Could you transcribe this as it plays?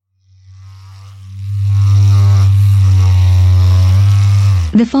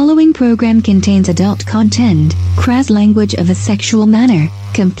The following program contains adult content, crass language of a sexual manner,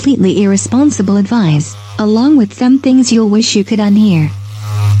 completely irresponsible advice, along with some things you'll wish you could unhear.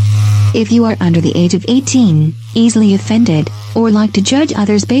 If you are under the age of 18, easily offended, or like to judge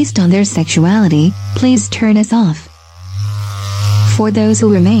others based on their sexuality, please turn us off. For those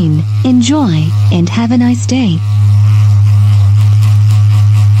who remain, enjoy, and have a nice day.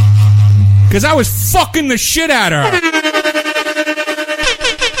 Because I was fucking the shit out of her.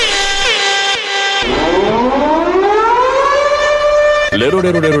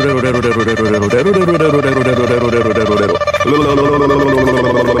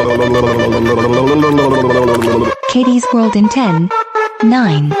 Katie's World in 10,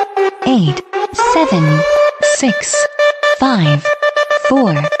 9, 8, 7, 6, 5,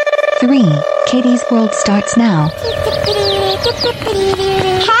 4, 3. Katie's World starts now.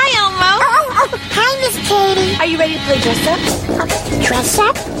 Hi, Elmo. Hi, Miss Katie. Are you ready to play dress up? Dress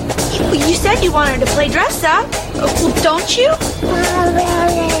up? You said you wanted to play dress up. Well, don't you?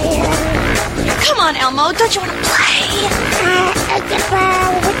 Come on, Elmo. Don't you want to play?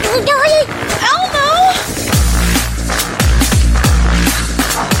 Elmo!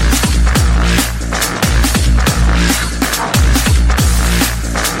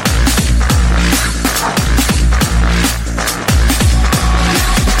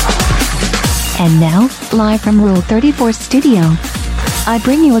 And now, live from Rule 34 Studio, I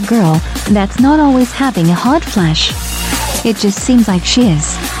bring you a girl that's not always having a hot flash. It just seems like she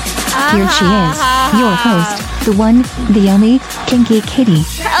is. Here she is, your host, the one, the only, Kinky Katie.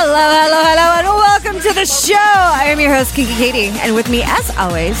 Hello, and welcome to the show. I am your host, Kinky Katie, and with me, as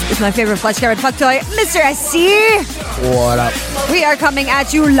always, is my favorite flesh covered fuck toy, Mr. SC. What up? We are coming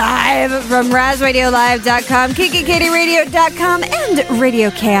at you live from RazRadioLive.com, KinkyKatieRadio.com, and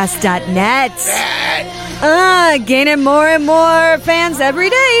RadioChaos.net. Gaining more and more fans every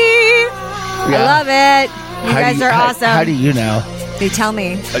day. Yeah. I love it. You guys are awesome. How do you know? They tell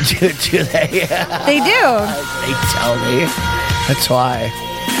me. Do they? They do. They tell me. That's why.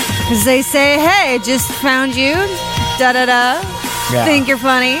 Because they say, hey, just found you. Da-da-da. Yeah. Think you're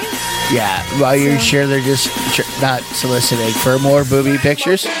funny. Yeah. Well, you're sure they're just not soliciting for more booby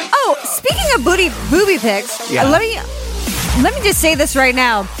pictures? Oh, speaking of booby pics, Yeah. let me just say this right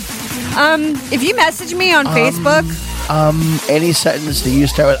now. If you message me on Facebook, Any sentence that you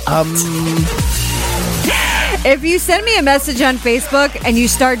start with, if you send me a message on Facebook and you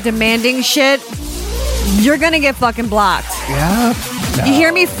start demanding shit, you're gonna get fucking blocked. Yeah. No. You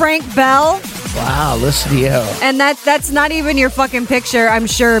hear me, Frank Bell? Wow, listen to you. And that's not even your fucking picture, I'm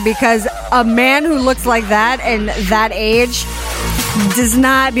sure, because a man who looks like that and that age does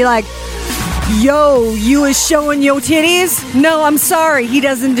not be like, yo, you is showing your titties? No, I'm sorry, he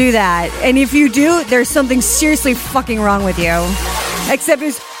doesn't do that. And if you do, there's something seriously fucking wrong with you. Except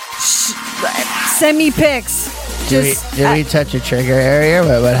it's send me pics. Did we touch a trigger area?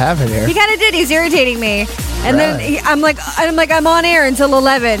 What happened here? He kind of did. He's irritating me. And then I'm like, I'm on air until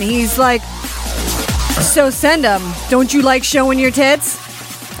 11. He's like, so send them. Don't you like showing your tits?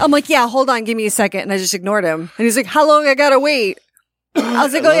 I'm like, yeah, hold on, give me a second. And I just ignored him. And he's like, how long I gotta wait? I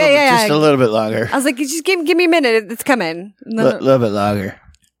was like, oh, yeah. Just a little bit longer. I was like, just give me a minute. It's coming. A little bit longer.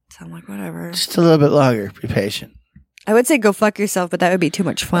 So I'm like, whatever. Just a little bit longer. Be patient. I would say go fuck yourself, but that would be too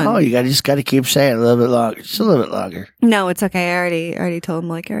much fun. Oh, you just got to keep saying a little bit longer. Just a little bit longer. No, it's okay. I already told him,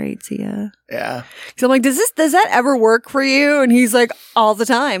 like, all right, see ya. Yeah. So I'm like, does that ever work for you? And he's like, all the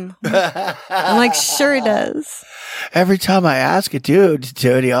time. I'm like, sure it does. Every time I ask a dude to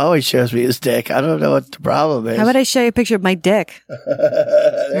do it, he always shows me his dick. I don't know what the problem is. How about I show you a picture of my dick? You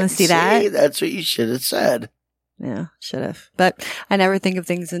want to see that? That's what you should have said. Yeah, should have. But I never think of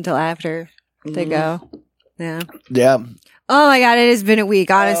things until after they go. Yeah. Yeah. Oh my God, it has been a week,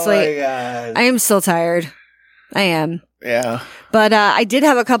 honestly. Oh my God. I am still tired. I am. Yeah. But I did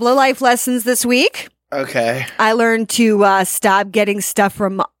have a couple of life lessons this week. Okay. I learned to stop getting stuff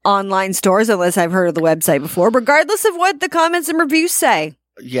from online stores unless I've heard of the website before, regardless of what the comments and reviews say.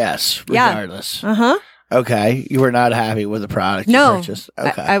 Yes, Yeah. regardless. Uh-huh. Okay. You were not happy with the product you No, purchased.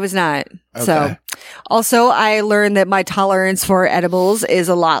 Okay. I was not. Okay. So, also, I learned that my tolerance for edibles is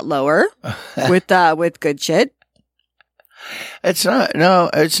a lot lower with good shit. It's not. No,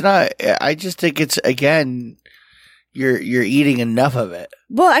 it's not. I just think it's, again, you're eating enough of it.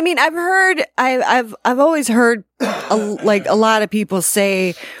 Well, I mean, I've always heard a lot of people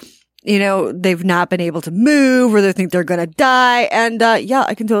say, you know, they've not been able to move or they think they're going to die. And, yeah,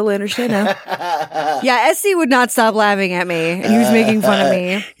 I can totally understand now. Yeah, SC would not stop laughing at me and he was making fun of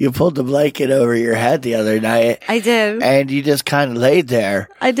me. You pulled the blanket over your head the other night. I did. And you just kind of laid there.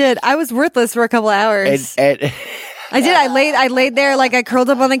 I did. I was worthless for a couple hours. And I did. I laid there, like, I curled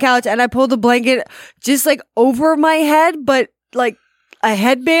up on the couch and I pulled the blanket just like over my head, but like a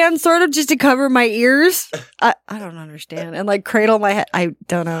headband sort of just to cover my ears. I don't understand. And like cradle my head. I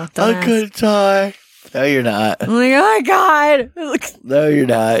don't know. Don't A ask. good time. No, you're not. I'm like, oh my God. No, you're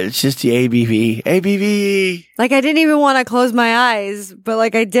not. It's just the ABV. ABV. Like, I didn't even want to close my eyes, but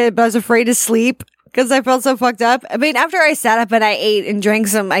like I did, but I was afraid to sleep because I felt so fucked up. I mean, after I sat up and I ate and drank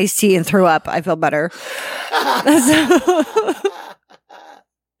some iced tea and threw up, I felt better.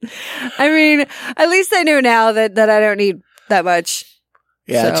 I mean, at least I know now that I don't need that much.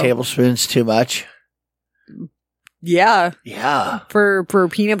 Yeah, So- tablespoons too much. Yeah. Yeah. For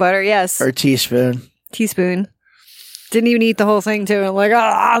peanut butter, yes. Or a teaspoon. Teaspoon. Didn't even eat the whole thing too. I'm like, oh,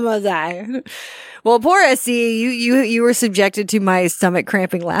 I'm gonna die. Well, poor SC, you were subjected to my stomach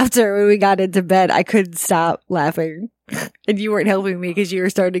cramping laughter when we got into bed. I couldn't stop laughing. And you weren't helping me because you were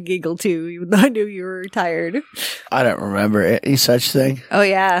starting to giggle too, even though I knew you were tired. I don't remember any such thing. Oh,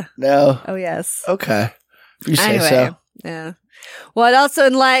 yeah. No. Oh, yes. Okay. You say Anyway, so. yeah. Well, I'd also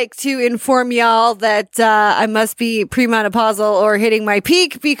like to inform y'all that I must be premenopausal or hitting my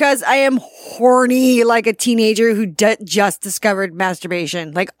peak because I am horny like a teenager who just discovered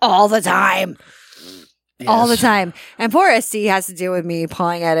masturbation, like all the time. All the Yes. time. And poor SC has to deal with me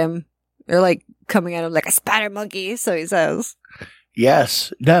pawing at him or like coming at him like a spider monkey, so he says.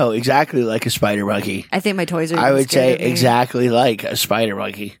 Yes. No, exactly like a spider monkey. I think my toys are I even would scared say of me. exactly like a spider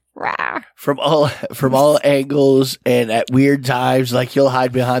monkey. Rah. From all angles and at weird times, like you'll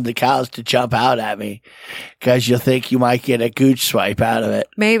hide behind the couch to jump out at me because you'll think you might get a gooch swipe out of it.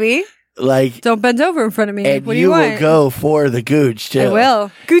 Maybe. Like, Don't bend over in front of me. and What do you you will want? go for the gooch too. I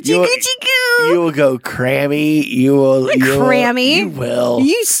will. Gucci, You will- Gucci, goo. You will go crammy. You will Crammy? You will.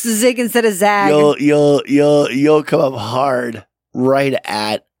 You zig instead of zag. You'll come up hard right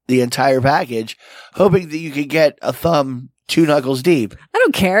at the entire package, hoping that you can get a thumb 2 knuckles deep. I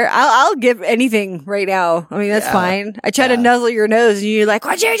don't care. I'll give anything right now. I mean, that's Yeah. fine. I try to Yeah. nuzzle your nose and you're like,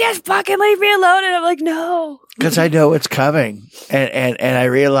 would you just fucking leave me alone? And I'm like, no. Because I know it's coming, and I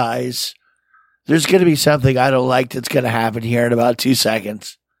realize there's going to be something I don't like that's going to happen here in about 2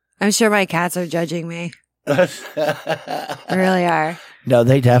 seconds. I'm sure my cats are judging me. They really are. No,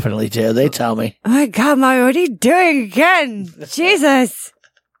 they definitely do. They tell me. Oh my God, Mommy, what are you doing again? Jesus.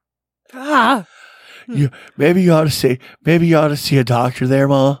 Ah. Maybe you ought to see a doctor there,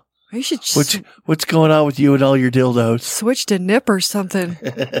 Ma. You should just What's going on with you and all your dildos? switch to nip or something.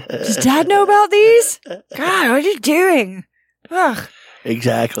 Does Dad know about these? God, what are you doing? Ugh.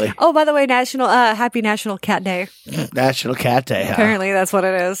 Exactly. Oh, by the way, Happy National Cat Day. National Cat Day, huh? Apparently, that's what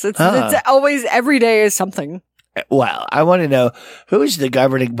it is. It's Huh. always, every day is something. Well, I want to know who is the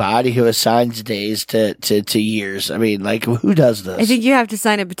governing body who assigns days to years? I mean, like, who does this? I think you have to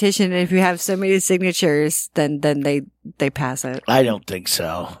sign a petition, and if you have so many signatures, then they pass it. I don't think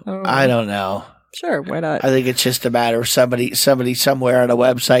so. Oh. I don't know. Sure, why not? I think it's just a matter of somebody somewhere on a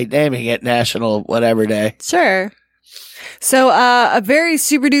website naming it National Whatever Day. Sure. So, a very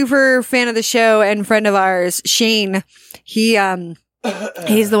super duper fan of the show and friend of ours, Shane, he's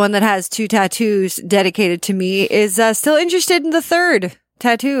the one that has 2 tattoos dedicated to me, is still interested in the 3rd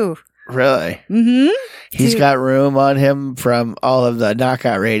tattoo. Really? Mm-hmm. He's got room on him from all of the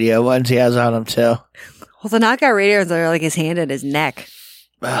Knockout Radio ones he has on him, too. Well, the knockout radios are like his hand and his neck.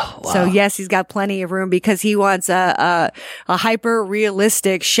 Oh, wow. So yes, he's got plenty of room because he wants a hyper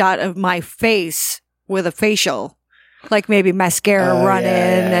realistic shot of my face with a facial, like maybe mascara Oh, running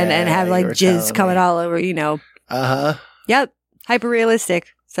yeah, and have you like were jizz telling coming me. all over, you know. Uh-huh. Yep, hyper realistic.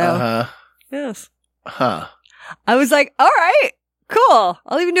 So Uh-huh. yes, Huh. I was like, all right, cool.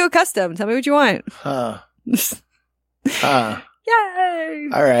 I'll even do a custom. Tell me what you want. Huh. Huh. Yay!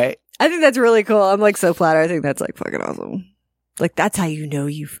 All right. I think that's really cool. I'm like so flattered. I think that's like fucking awesome. Like that's how you know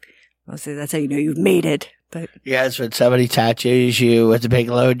that's how you know you've made it. But Yeah, it's when somebody tattoos you with a big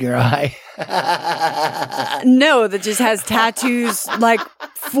load in your eye. no, that just has tattoos like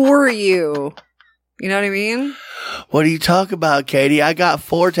for you. You know what I mean? What are you talking about, Katie? I got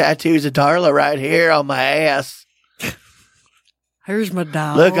 4 tattoos of Darla right here on my ass. Here's my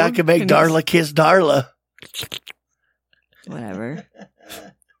dog. Look, I can make And he's- Darla kiss Darla. Whatever.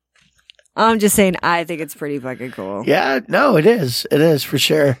 I'm just saying, I think it's pretty fucking cool. Yeah, no, it is. It is for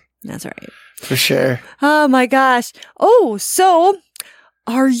sure. That's right. For sure. Oh my gosh. Oh, so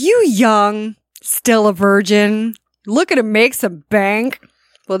are you young, still a virgin, looking to make some bank?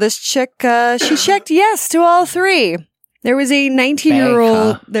 Well, this chick, she checked yes to all 3. There was a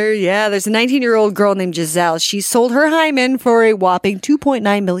 19-year-old, Bank, huh? there's a 19-year-old girl named Giselle. She sold her hymen for a whopping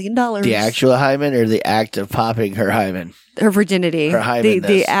 $2.9 million. The actual hymen or the act of popping her hymen? Her virginity. Her the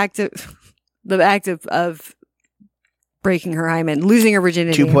hymen-ness. act of breaking her hymen, losing her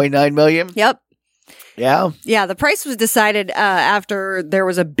virginity. 2.9 million. Yep. Yeah. Yeah, the price was decided after there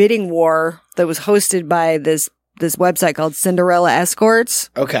was a bidding war that was hosted by this website called Cinderella Escorts,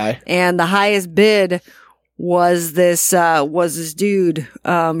 Okay. and the highest bid was this dude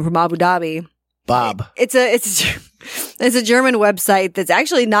from Abu Dhabi. Bob. It's a German website that's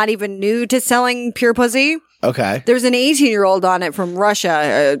actually not even new to selling pure pussy. Okay. There's an 18-year-old on it from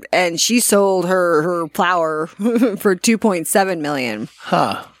Russia, and she sold her flower for $2.7 million.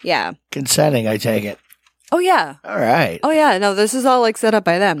 Huh. Yeah. Consenting, I take it. Oh yeah. All right. Oh yeah. No, this is all like set up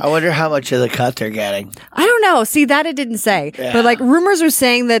by them. I wonder how much of the cut they're getting. I don't know. See, that it didn't say. Yeah. But like rumors were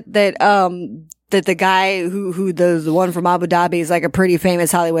saying that the guy who the one from Abu Dhabi is like a pretty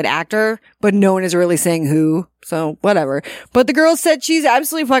famous Hollywood actor, but no one is really saying who. So whatever. But the girl said she's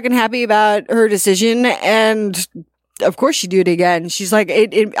absolutely fucking happy about her decision, and of course she'd do it again. She's like,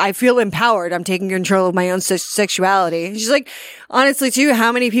 I feel empowered. I'm taking control of my own sexuality. And she's like, honestly too,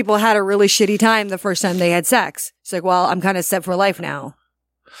 how many people had a really shitty time the first time they had sex? She's like, well, I'm kind of set for life now.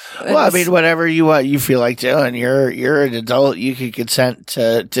 Well, I mean, whatever you feel like doing. You're an adult. You can consent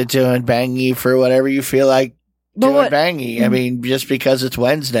to doing bangy for whatever you feel like doing bangy. I mean, just because it's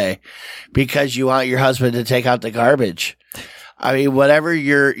Wednesday, because you want your husband to take out the garbage. I mean, whatever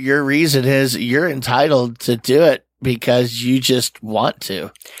your reason is, you're entitled to do it because you just want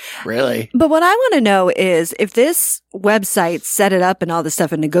to. Really. But what I want to know is if this website set it up and all this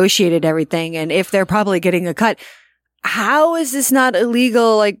stuff and negotiated everything, and if they're probably getting a cut, how is this not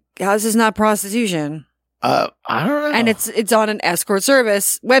illegal? Like, how is this not prostitution? I don't know. And it's on an escort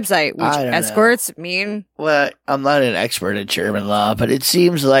service website, which I don't escorts mean. Well, I'm not an expert in German law, but it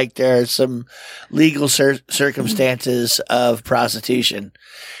seems like there are some legal circumstances of prostitution.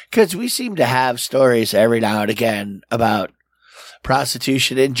 Because we seem to have stories every now and again about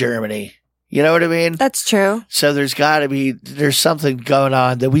prostitution in Germany. You know what I mean? That's true. So there's something going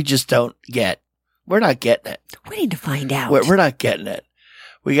on that we just don't get. We're not getting it. We need to find out. We're not getting it.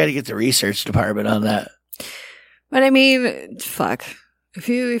 We got to get the research department on that. But I mean, fuck. If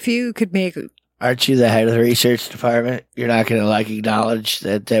you could make. Aren't you the head of the research department? You're not going to acknowledge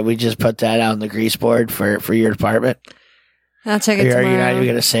that we just put that on the grease board for your department? I'll check it Are tomorrow. you not even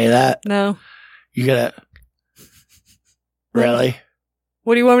going to say that? No. You going to? Really?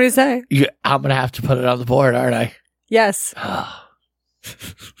 What do you want me to say? I'm going to have to put it on the board, aren't I? Yes.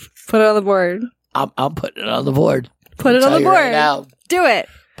 Put it on the board. I'm putting it on the board. Put it on the board. Right now. Do it.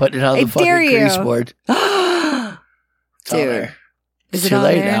 Putting it on I the fucking dare you. grease board. It's on Dude. there. Is It's it too on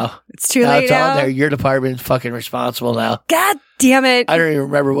late there? now. It's too Now late it's now. on there. Your department's fucking responsible now. God damn it. I don't even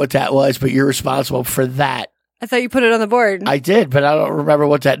remember what that was, but you're responsible for that. I thought you put it on the board. I did, but I don't remember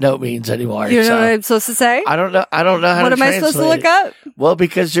what that note means anymore. You don't know so what I'm supposed to say? I don't know. I don't know how What to am I supposed to translate look up? it. Well,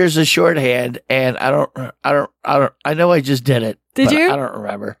 because there's a shorthand, and I don't. I know I just did it. Did but you? I don't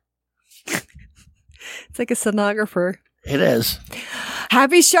remember. It's like a stenographer. It is.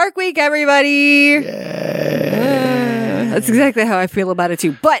 Happy Shark Week, everybody. Yay. That's exactly how I feel about it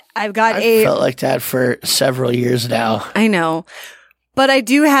too. But I've got I felt like that for several years now. I know. But I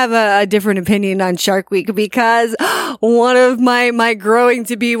do have a different opinion on Shark Week because one of my growing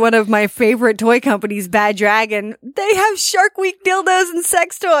to be one of my favorite toy companies, Bad Dragon, they have Shark Week dildos and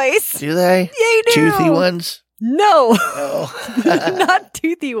sex toys. Do they? They do. Toothy ones? No. Oh. Not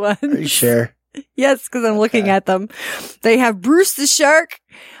toothy ones. Are you sure? Yes, because I'm looking at them. They have Bruce the Shark,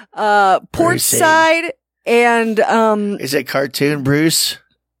 Port Brucey. Side, and Is it cartoon Bruce?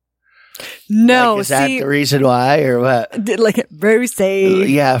 no, Is that see, the reason why, or what? like Brucey.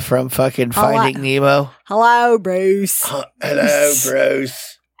 Yeah, from fucking Finding Nemo. Hello, Bruce. Hello,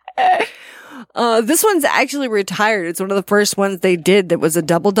 Bruce. This one's actually retired. It's one of the first ones they did that was a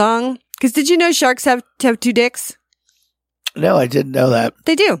double dong. Because did you know sharks have two dicks? No, I didn't know that.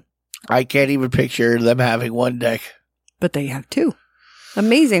 They do. I can't even picture them having one dick. But they have two.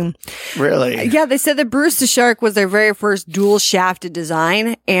 Amazing. Really? Yeah, they said that Bruce the Shark was their very first dual shafted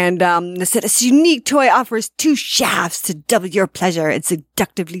design. And they said this unique toy offers two shafts to double your pleasure and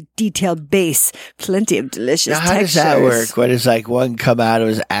seductively detailed base. Plenty of delicious Now, how textures. does that work? When it's like one come out of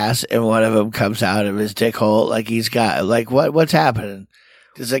his ass and one of them comes out of his dick hole? Like he's got, like what's happening?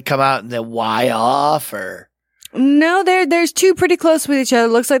 Does it come out and then Y off or? No, there's two pretty close with each other.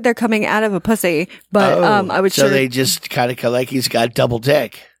 Looks like they're coming out of a pussy. But I would so sure. they just kind of like he's got double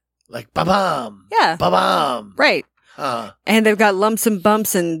dick. Like ba-bam. Yeah. Ba-bam. Right. Huh. And they've got lumps and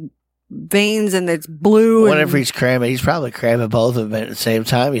bumps and veins and it's blue. Whenever and, he's cramming, he's probably cramming both of them at the same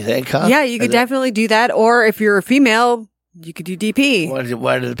time, you think, huh? yeah, you could definitely do that. Or if you're a female, you could do DP. One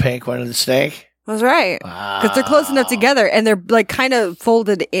of the pink, one of the snake. That's right. Because they're close enough together, and they're like kind of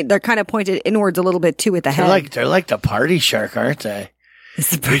folded. They're kind of pointed inwards a little bit too at the head. They're like the party shark, aren't they?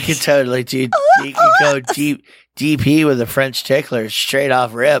 We could totally do. You could go DP with a French tickler straight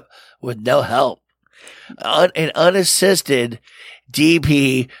off rip with no help. An unassisted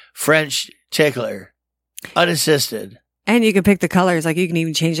DP French tickler, unassisted. And you can pick the colors. Like you can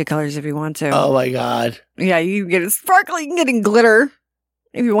even change the colors if you want to. Oh my god! Yeah, you can get it sparkly. You can get it in glitter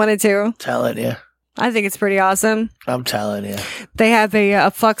if you wanted to. Telling you, I think it's pretty awesome. I'm telling you. They have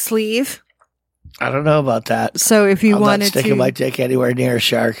a fuck sleeve. I don't know about that. So if you I'm wanted not sticking to, my dick anywhere near a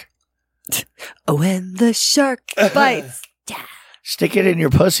shark. When the shark bites, stick it in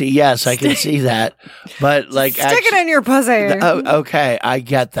your pussy. Yes, I can see that. But like, stick it in your pussy. Okay, I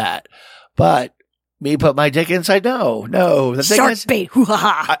get that. But me put my dick inside? No. The thing Shark is, bait.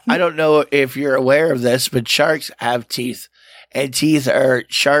 I don't know if you're aware of this, but sharks have teeth. And teeth are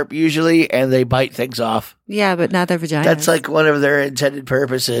sharp usually, and they bite things off. Yeah, but not their vaginas. That's like one of their intended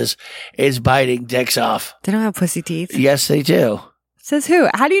purposes is biting dicks off. They don't have pussy teeth. Yes, they do. Says who?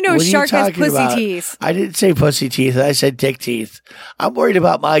 How do you know a shark has pussy teeth? I didn't say pussy teeth. I said dick teeth. I'm worried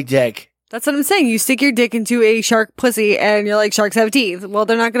about my dick. That's what I'm saying. You stick your dick into a shark pussy, and you're like, sharks have teeth. Well,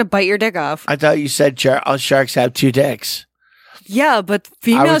 they're not going to bite your dick off. I thought you said sharks have two dicks. Yeah, but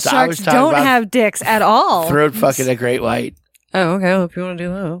female sharks don't have dicks at all. Throat fucking a great white. Oh, okay. Well, if you want to do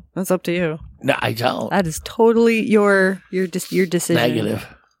that, that's up to you. No, I don't. That is totally your decision. Negative.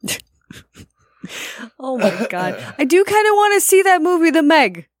 Oh my god! I do kind of want to see that movie, The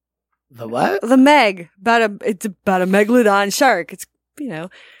Meg. The what? The Meg. It's about a megalodon shark. It's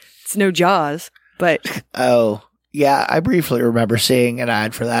it's no Jaws, but oh yeah, I briefly remember seeing an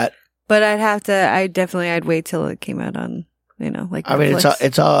ad for that. But I'd wait till it came out on like. I mean, Netflix.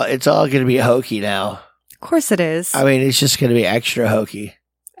 it's all going to be hokey now. Of course it is. I mean, it's just going to be extra hokey.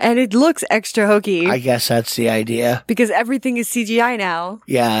 And it looks extra hokey. I guess that's the idea. Because everything is CGI now.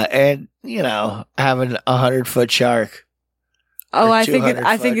 Yeah, and having 100-foot shark. Oh, I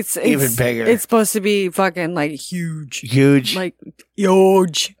think it's even bigger. It's supposed to be fucking like huge. Huge. Like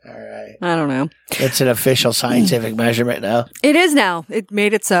huge. All right. I don't know. It's an official scientific measurement now. It is now. It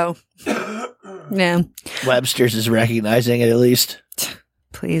made it so. Yeah. Webster's is recognizing it at least.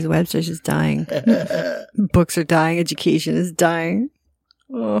 Please, Webster's is dying. Books are dying. Education is dying.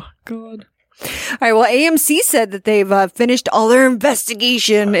 Oh, God. All right. Well, AMC said that they've finished all their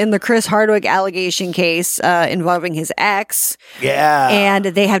investigation in the Chris Hardwick allegation case involving his ex. Yeah. And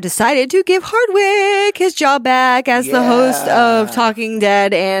they have decided to give Hardwick his job back as the host of Talking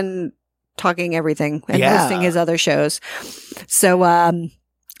Dead and Talking Everything and hosting his other shows. So,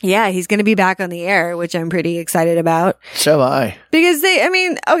 yeah, he's going to be back on the air, which I'm pretty excited about. So am I. Because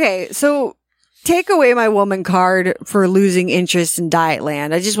so take away my woman card for losing interest in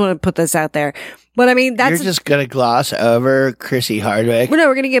Dietland. I just want to put this out there. But I mean, you're just going to gloss over Chrissy Hardwick. Well, no,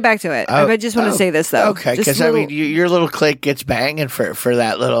 we're going to get back to it. I just want to say this, though. Okay, because your little clique gets banging for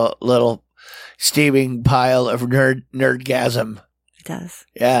that little steaming pile of nerdgasm. It does.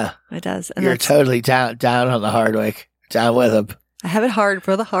 Yeah. It does. And you're totally down on the Hardwick. Down with him. I have it hard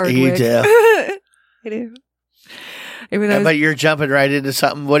for the Hardwick. You do. I do. But you're jumping right into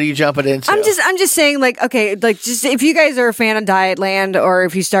something. What are you jumping into? I'm just saying, just if you guys are a fan of Dietland, or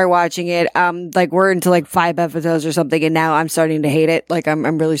if you start watching it, we're into 5 episodes or something, and now I'm starting to hate it.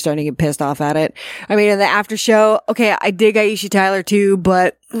 I'm really starting to get pissed off at it. I mean, in the after show, okay, I dig Aisha Tyler too,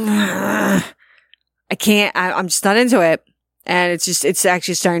 but I can't. I'm just not into it, and it's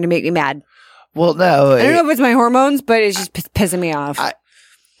actually starting to make me mad. Well, no, I don't know if it's my hormones, but it's just pissing me off.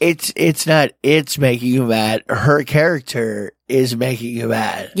 It's not. It's making you mad. Her character is making you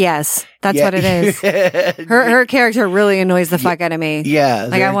mad. Yes, that's what it is. Her character really annoys the fuck out of me. Yeah,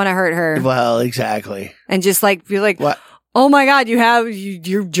 I want to hurt her. Well, exactly. And just feel like, what? Oh my god,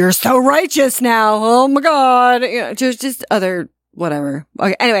 you're so righteous now. Oh my god, just other. Whatever.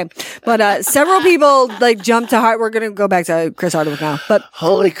 Okay. Anyway, but several people jumped to We're gonna go back to Chris Hardwick now. But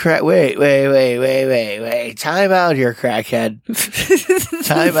holy crap! Wait! Time out here, crackhead.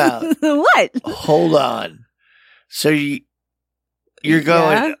 Time out. What? Hold on. So you're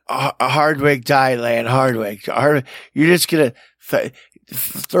going Hardwick, Dietland, Hardwick. You're just gonna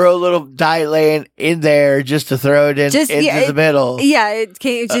throw a little Dietland in there just to throw it into the middle. Yeah, it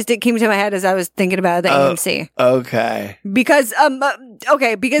came to my head as I was thinking about the AMC. Okay. Because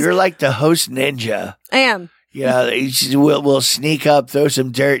because you're like the host ninja. I am. We'll sneak up, throw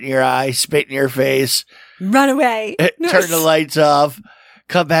some dirt in your eye, spit in your face, run away, turn the lights off,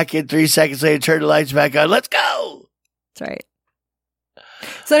 come back in 3 seconds later, turn the lights back on. Let's go. That's right.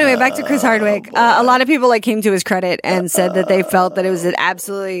 So anyway, back to Chris Hardwick. A lot of people came to his credit and said that they felt that it was an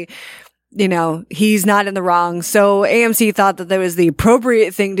absolutely he's not in the wrong. So AMC thought that was the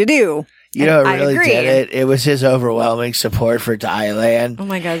appropriate thing to do. You know what really did it? It was his overwhelming support for Thailand. Oh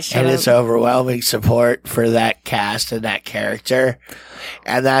my God, shut and up. His overwhelming support for that cast and that character.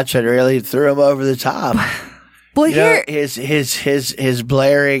 And that's what really threw him over the top. Well, his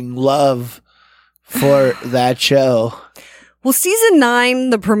blaring love for that show. Well, season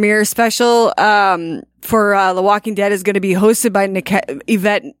 9, the premiere special for The Walking Dead is going to be hosted by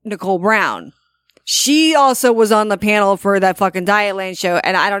Yvette Nicole Brown. She also was on the panel for that fucking Dietland show,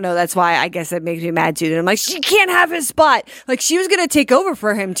 and I don't know, that's why I guess it makes me mad too. And I'm like, she can't have his spot. Like, she was going to take over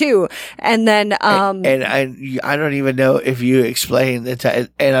for him too. And then, and I don't even know if you explain that,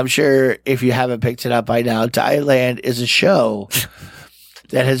 and I'm sure if you haven't picked it up by now, Dietland is a show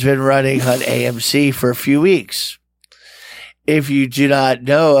that has been running on AMC for a few weeks. If you do not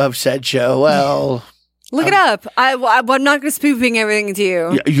know of said show, well... Look it up. I'm not going to spoofing everything to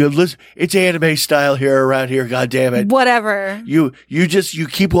you. You listen, it's anime style here around here. God damn it. Whatever. You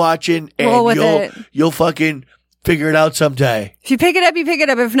keep watching and you'll fucking figure it out someday. If you pick it up, you pick it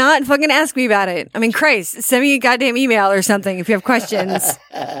up. If not, fucking ask me about it. I mean, Christ, send me a goddamn email or something if you have questions.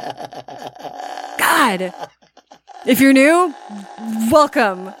 God. If you're new,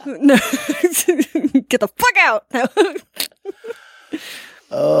 welcome. Get the fuck out.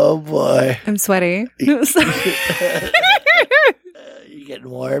 Oh boy. I'm sweaty. You getting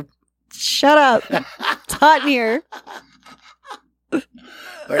warm? Shut up. It's hot in here.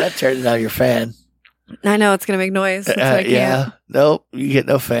 We're not turning on your fan. I know, it's going to make noise. That's why I can't. Nope, you get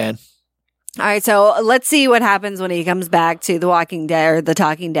no fan. All right, so let's see what happens when he comes back to The Walking Dead or The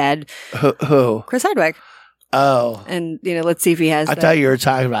Talking Dead. Who? Chris Hardwick. Oh. And, let's see if he has I thought you were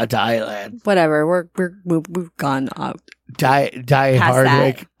talking about Dietland. Whatever, we've gone up. Diet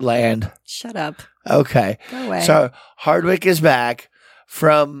Hardwick land. Shut up. Okay. Go away. So Hardwick is back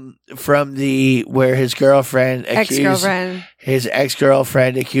from the where his girlfriend his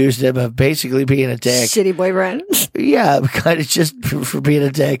ex-girlfriend accused him of basically being a dick. Shitty boyfriend. Yeah, kind of just for being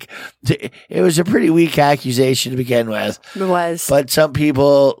a dick. It was a pretty weak accusation to begin with. It was. But some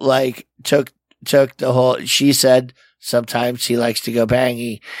people took the whole, she said sometimes he likes to go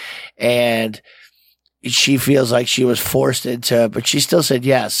bangy, and she feels like she was forced into it, but she still said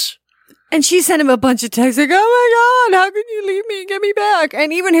yes. And she sent him a bunch of texts like, oh my God, how can you leave me? Get me back.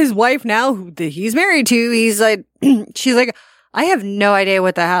 And even his wife now, who he's married to, he's like, she's like, I have no idea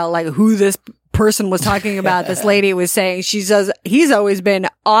what the hell, who this person was talking about. This lady was saying, she says, he's always been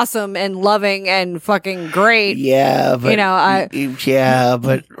awesome and loving and fucking great. Yeah, but,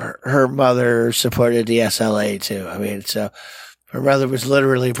 but her mother supported the SLA too. I mean, so her mother was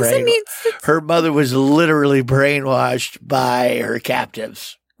literally brainwashed by her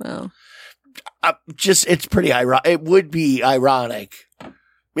captives. Well, it's pretty ironic. It would be ironic.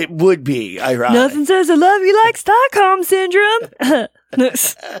 Nothing says I love you like Stockholm syndrome.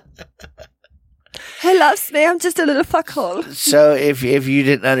 Hey, loves me. I'm just a little fuckhole. So if you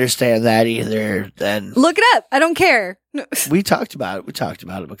didn't understand that either, then look it up. I don't care. We talked about it. We talked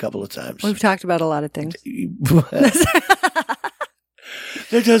about it a couple of times. We've talked about a lot of things.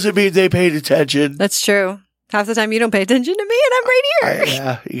 That doesn't mean they paid attention. That's true. Half the time you don't pay attention to me, and I'm right here.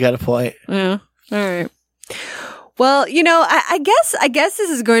 Yeah, you got a point. Yeah. All right. Well, I guess this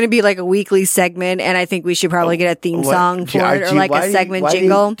is going to be a weekly segment, and I think we should probably get a theme song for it, or a segment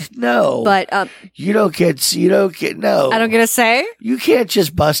jingle. No, but you don't get no. I don't get a say. You can't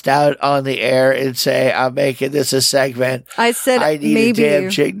just bust out on the air and say, "I'm making this a segment." I said I need maybe. a damn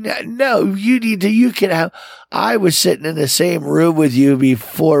jingle. No, you need to. You can have. I was sitting in the same room with you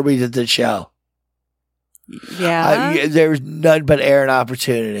before we did the show. Yeah, there was none but air and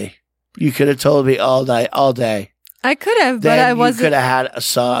opportunity. You could have told me all night, all day. I could have, then but I wasn't. You could have had a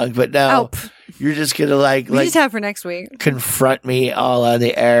song, but no, you're just gonna we just have for next week. Confront me all on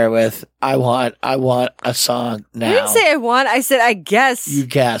the air with I want a song now. I didn't say I want. I said I guess. You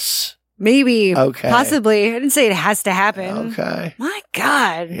guess. Maybe. Okay. Possibly. I didn't say it has to happen. Okay. My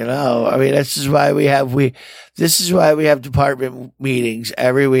God. I mean, this is why we have department meetings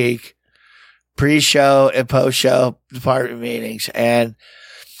every week, pre-show and post-show department meetings, and.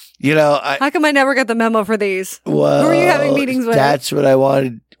 How come I never got the memo for these? Well, who are you having meetings with? That's what I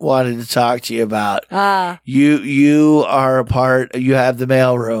wanted to talk to you about. You are a part. You have the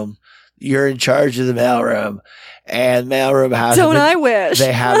mailroom. You're in charge of the mailroom, and mailroom has. Don't I wish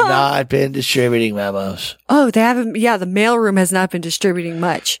they have not been distributing memos? Oh, they haven't. Yeah, the mailroom has not been distributing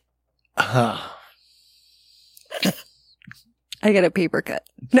much. Huh. I got a paper cut.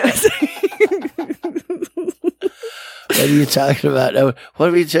 No. What are you talking about? What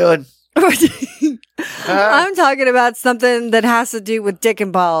are we doing? I'm talking about something that has to do with dick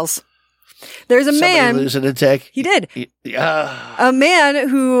and balls. There's a Somebody man losing a dick. He did. Yeah. A man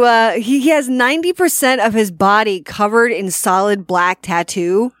who he has 90% of his body covered in solid black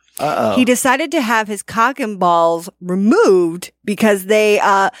tattoo. Uh-oh. He decided to have his cock and balls removed because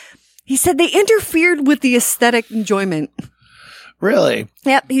he said they interfered with the aesthetic enjoyment. Really?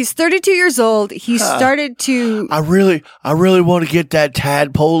 Yep. He's 32 years old. He started to. I really want to get that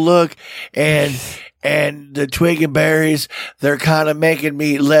tadpole look, and the twig and berries, they're kind of making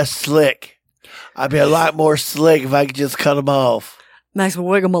me less slick. I'd be a lot more slick if I could just cut them off. Maxwell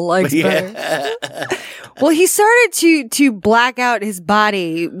Wiggum likes better. Well, he started to black out his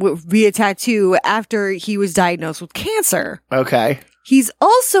body via tattoo after he was diagnosed with cancer. Okay. He's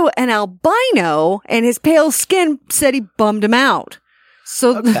also an albino, and his pale skin said he bummed him out.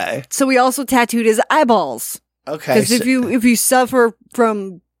 So he also tattooed his eyeballs. Okay. Because if you suffer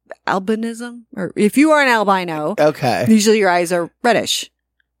from albinism, or if you are an albino, okay, usually your eyes are reddish.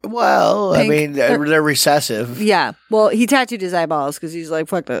 Well, Pink. I mean, they're recessive. Yeah. Well, he tattooed his eyeballs because he's like,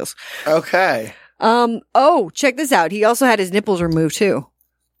 fuck this. Okay. Oh, check this out. He also had his nipples removed too.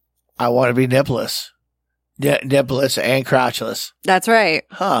 I want to be nippless. Nippless and crotchless. That's right.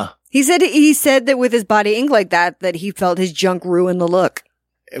 Huh. He said that with his body ink like that he felt his junk ruin the look.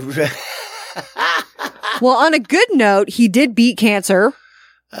 Well, on a good note, he did beat cancer.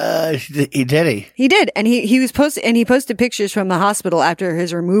 He did. He did, and he posted pictures from the hospital after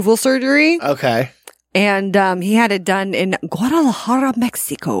his removal surgery. Okay. And he had it done in Guadalajara,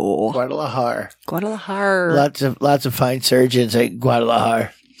 Mexico. Guadalajara. Lots of fine surgeons at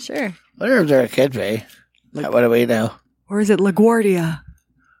Guadalajara. Sure. I wonder if there could be. What do we know? Or is it LaGuardia?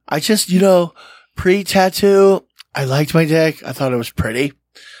 I just, pre-tattoo, I liked my dick. I thought it was pretty.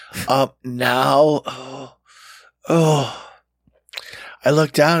 Now, I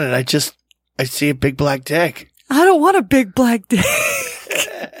look down and I see a big black dick. I don't want a big black dick.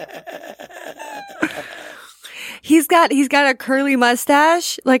 He's got a curly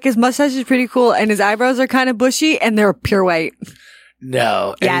mustache. Like, his mustache is pretty cool, and his eyebrows are kind of bushy, and they're pure white.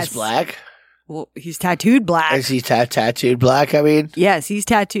 No. And yes. He's black? Well, he's tattooed black. Is he tattooed black, I mean? Yes, he's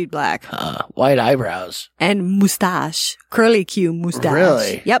tattooed black. White eyebrows. And mustache. Curly Q mustache.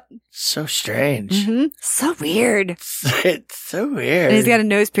 Really? Yep. So strange. Mm-hmm. So weird. It's so weird. And he's got a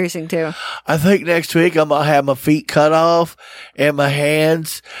nose piercing, too. I think next week I'm going to have my feet cut off and my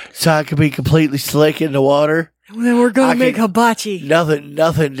hands so I can be completely slick in the water. And then we're going to make hibachi. Nothing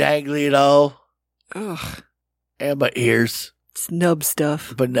dangly at all. Ugh. And my ears. Snub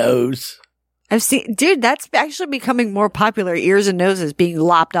stuff. My nose. I've seen, dude, that's actually becoming more popular. Ears and noses being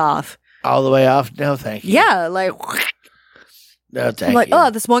lopped off. All the way off? No, thank you. Yeah, like. No, thank you. Oh,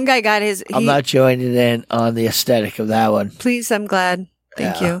 this one guy got his. I'm not joining in on the aesthetic of that one. Please, I'm glad.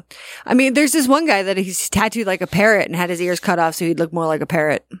 Thank you. I mean, there's this one guy that he's tattooed like a parrot and had his ears cut off so he'd look more like a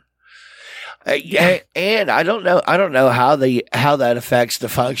parrot. And I don't know how that affects the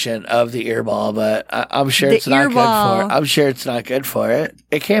function of the earball, but I'm sure it's not good for it. I'm sure it's not good for it.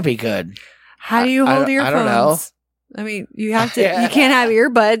 It can't be good. How do you hold earphones? I don't know. I mean, you have to. You can't have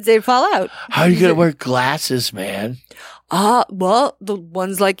earbuds; they'd fall out. How are you gonna wear glasses, man? Well, the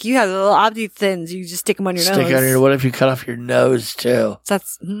ones like you have, the little Opti Thins, you just stick them on your nose. What if you cut off your nose too?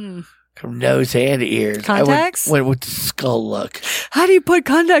 That's from nose and ears. Contacts? I went with the skull look. How do you put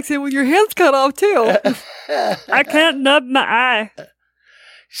contacts in with your hands cut off too? I can't nub my eye.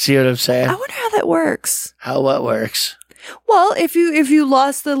 See what I'm saying? I wonder how that works. What works? Well, if you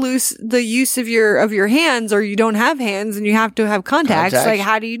lost the use of your hands, or you don't have hands and you have to have contacts, like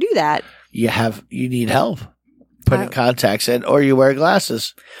how do you do that? You need help putting contacts in, or you wear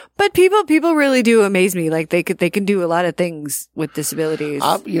glasses. But people really do amaze me. Like they can do a lot of things with disabilities.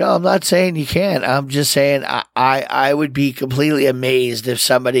 I'm not saying you can't. I'm just saying I would be completely amazed if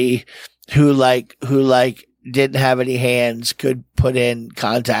somebody who didn't have any hands could put in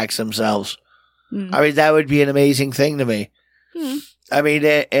contacts themselves. I mean, that would be an amazing thing to me. I mean,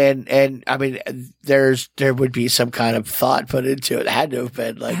 and I mean, there would be some kind of thought put into it. It had to have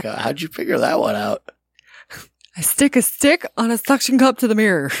been like, how'd you figure that one out? I stick a stick on a suction cup to the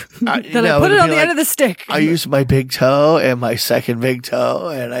mirror. Then I put it on the end of the stick. I use my big toe and my second big toe,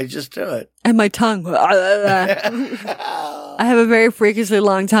 and I just do it. And my tongue. I have a very freakishly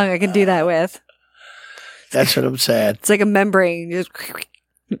long tongue I can do that with. That's what I'm saying. It's like a membrane. Just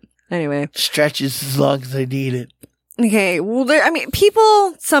anyway. Stretches as long as I need it. Okay.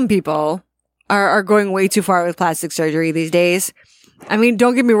 Well, some people are going way too far with plastic surgery these days. I mean,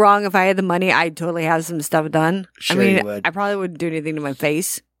 don't get me wrong. If I had the money, I'd totally have some stuff done. Sure, you would. I probably wouldn't do anything to my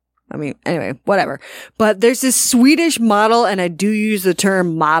face. I mean, anyway, whatever. But there's this Swedish model, and I do use the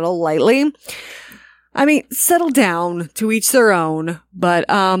term model lightly. I mean, settle down, to each their own, but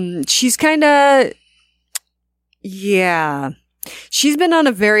she's kind of, yeah. She's been on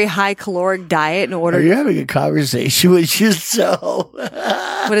a very high caloric diet in order. Are you having a conversation with yourself?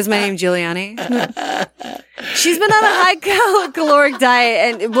 What is my name, Giuliani? She's been on a high caloric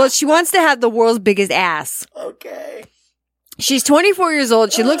diet, and well, she wants to have the world's biggest ass. Okay. She's 24 years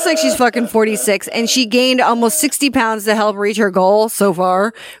old. She looks like she's fucking 46, and she gained almost 60 pounds to help reach her goal so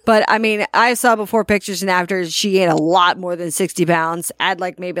far. But I mean, I saw before pictures and after, she gained a lot more than 60 pounds. Add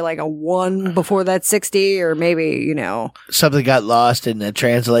like maybe like a 1 before that 60, or maybe, you know. Something got lost in the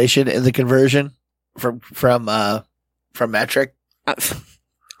translation, in the conversion from metric.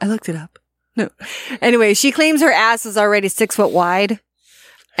 I looked it up. No. Anyway, she claims her ass is already 6 foot wide.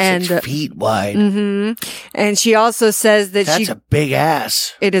 And 6 feet wide. And she also says that That's a big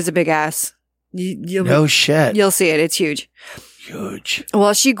ass. It is a big ass. No shit. You'll see it. It's huge. Huge.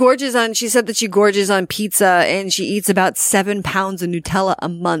 Well, she said that she gorges on pizza, and she eats about 7 pounds of Nutella a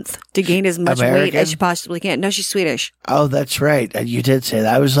month to gain as much weight as she possibly can. No, she's Swedish. Oh, that's right. You did say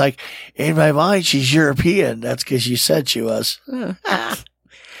that. I was like, in my mind, she's European. That's because you said she was.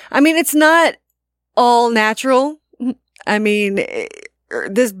 I mean, it's not all natural. I mean,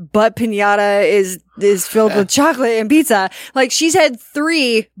 this butt pinata is filled with chocolate and pizza. Like, she's had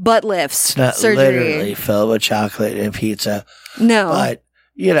 3 butt lifts. It's not surgery. Literally filled with chocolate and pizza. No. But,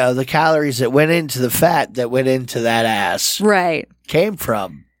 you know, the calories that went into the fat that went into that ass. Right. Came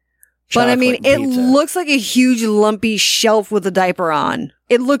from But I mean, it pizza. looks like a huge lumpy shelf with a diaper on.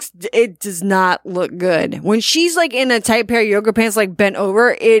 It does not look good. When she's like in a tight pair of yoga pants, like bent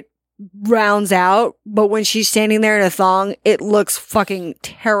over, it rounds out. But when she's standing there in a thong, it looks fucking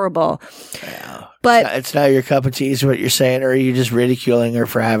terrible. Yeah. But it's not your cup of tea is what you're saying, or are you just ridiculing her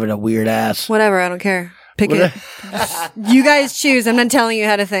for having a weird ass? Whatever. I don't care. Pick it. You guys choose. I'm not telling you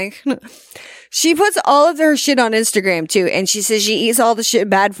how to think. She puts all of her shit on Instagram too, and she says she eats all the shit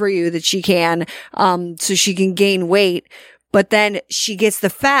bad for you that she can, so she can gain weight. But then she gets the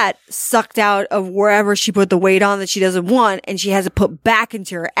fat sucked out of wherever she put the weight on that she doesn't want, and she has it put back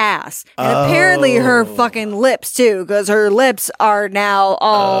into her ass. And apparently her fucking lips too, because her lips are now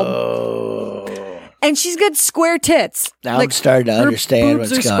all. And she's got square tits. Now I'm starting to understand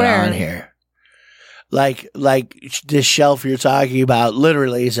what's going square. on here. Like this shelf you're talking about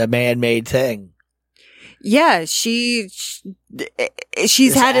literally is a man-made thing. Yeah, she's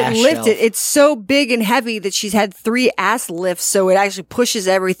This had it ass lifted. shelf. It's so big and heavy that she's had 3 ass lifts, so it actually pushes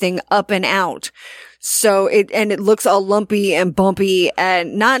everything up and out. So it looks all lumpy and bumpy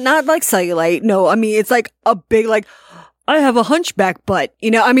and not like cellulite. No, I mean, it's like a big, like, I have a hunchback butt.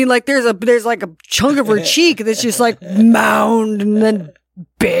 You know, I mean, like there's like a chunk of her cheek that's just like mound and then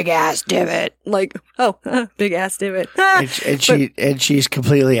big ass divot. Like, big ass divot. and she's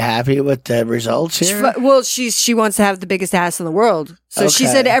completely happy with the results here. She wants to have the biggest ass in the world. So she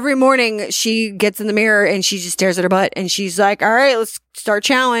Okay. said every morning she gets in the mirror and she just stares at her butt and she's like, all right, let's start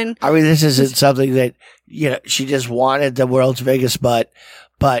chowing. I mean, this isn't something that, you know, she just wanted the world's biggest butt,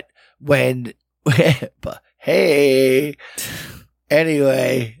 but when, hey,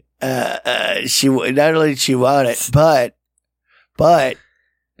 anyway, she not only did she want it, but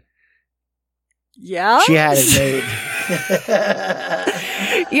Yeah. she had it made.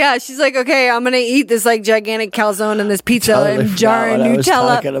 Yeah, she's like, okay, I'm gonna eat this like gigantic calzone and this pizza Totally and jar forgot of what I was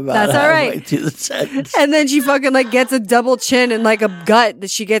Nutella. talking about That's all halfway right. through the sentence. And then she fucking like gets a double chin and like a gut that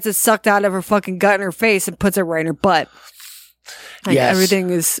she gets it sucked out of her fucking gut in her face and puts it right in her butt. Like Yes.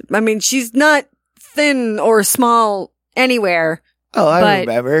 everything is, I mean, she's not thin or small anywhere. Oh, I But-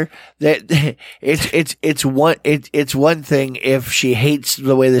 remember that. It's one thing if she hates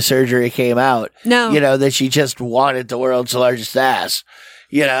the way the surgery came out. No. You know, that she just wanted the world's largest ass.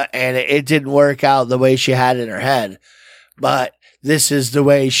 You know, and it didn't work out the way she had in her head. But this is the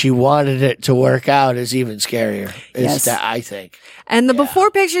way she wanted it to work out is even scarier. Yes. I think. And the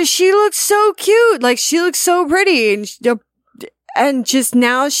before picture, she looks so cute. Like she looks so pretty. And just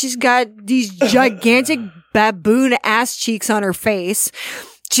now she's got these gigantic baboon ass cheeks on her face.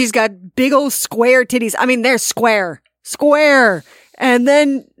 She's got big old square titties. I mean, they're square. And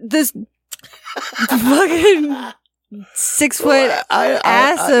then this fucking 6 foot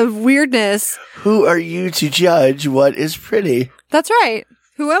ass of weirdness. Who are you to judge what is pretty? That's right.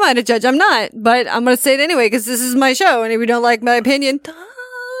 Who am I to judge? I'm not, but I'm going to say it anyway because this is my show. And if you don't like my opinion,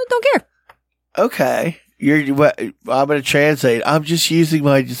 don't care. Okay. I'm going to translate. I'm just using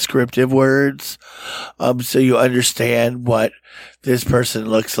my descriptive words, so you understand what this person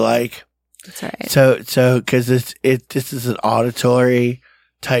looks like. That's right. So, because this is an auditory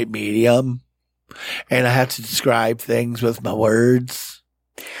type medium, and I have to describe things with my words.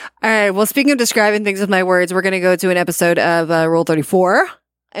 All right. Well, speaking of describing things with my words, we're going to go to an episode of Rule 34.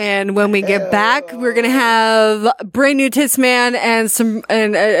 And when we get back, we're going to have brand new Tits Man and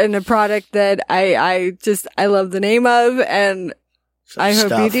and a product that I love the name of, and Some I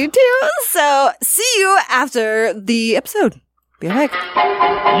stuff. hope you do too. So see you after the episode. Be right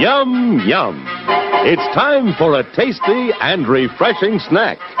back. Yum, yum. It's time for a tasty and refreshing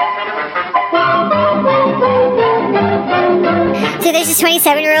snack. So there's this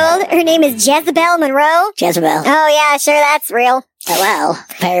 27-year-old. Her name is Jezebel Monroe. Jezebel. Oh, yeah, sure, that's real. Oh, well,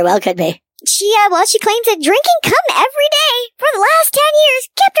 very well could be. She claims that drinking cum every day for the last 10 years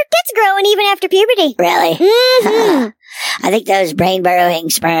kept her tits growing even after puberty. Really? Mm-hmm. I think those brain-burrowing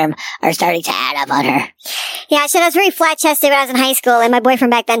sperm are starting to add up on her. Yeah, she said I was very flat-chested when I was in high school, and my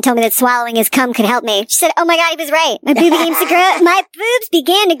boyfriend back then told me that swallowing his cum could help me. She said, oh my god, he was right. My boobs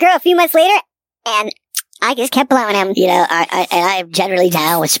began to grow a few months later, and I just kept blowing him. You know, I'm generally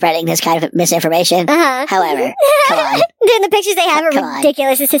down with spreading this kind of misinformation. Uh-huh. However, come on. The pictures they have are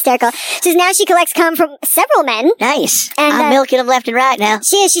ridiculous. It's hysterical. So now she collects cum from several men. Nice. And, I'm milking them left and right now.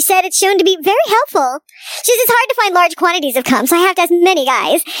 She said it's shown to be very helpful. She says it's hard to find large quantities of cum, so I have to ask many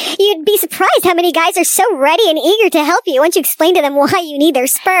guys. You'd be surprised how many guys are so ready and eager to help you once you explain to them why you need their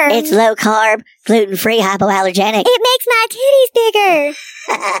sperm. It's low carb, gluten-free, hypoallergenic. It makes my titties bigger.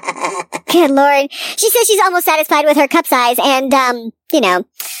 Good Lord. She says she's almost satisfied with her cup size, and,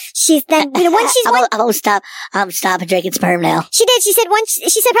 she's then, once she's I'm stopping drinking sperm now. She did. She said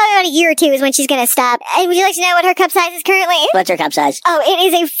probably about a year or two is when she's gonna stop. And would you like to know what her cup size is currently? What's her cup size? Oh, it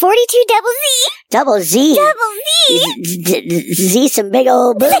is a 42 double Z. Double Z? Double Z? Z some big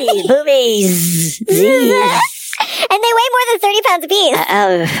old boobies. Boobies. Z. And they weigh more than 30 pounds apiece.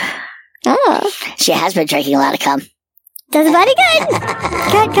 Oh. She has been drinking a lot of cum. Does the body good?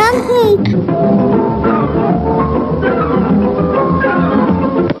 Good cum?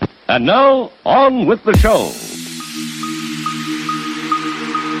 And now, on with the show.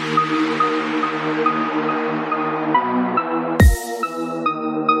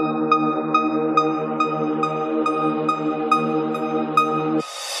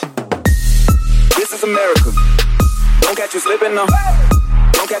 This is America. Don't catch you slipping now.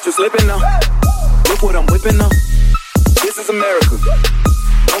 Don't catch you slipping now. Look what I'm whipping now. This is America.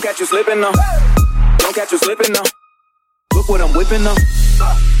 Don't catch you slipping now. Don't catch you slipping now. Look what I'm whipping now.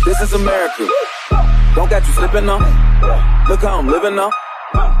 This is America. Don't catch you slipping now. Look how I'm living now.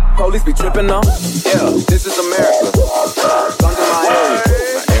 Police be tripping now. Yeah, this is America. Guns in my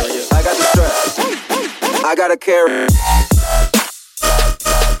area. I got the strap. I got a carry.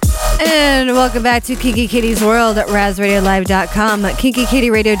 And welcome back to Kinky Kitty's World at RazRadioLive.com,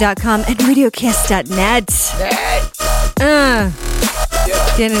 KinkyKittyRadio.com, and RadioKiss.net.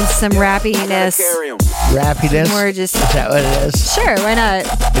 Getting some rappiness. Rappiness? We're just, is that what it is? Sure, why not?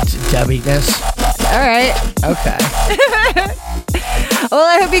 It's dubbiness. All right. Okay. Well,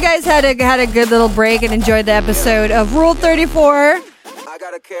 I hope you guys had a good little break and enjoyed the episode of Rule 34.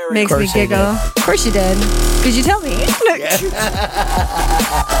 Makes me giggle. Of course you did. Did you tell me?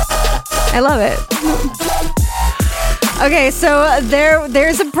 I love it. Okay, so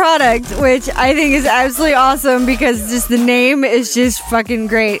there's a product which I think is absolutely awesome because just the name is just fucking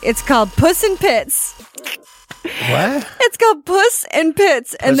great. It's called Puss in Pits. What? It's called Puss in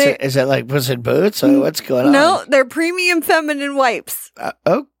Pits, and Is it like Puss in Boots or what's going on? No, they're premium feminine wipes.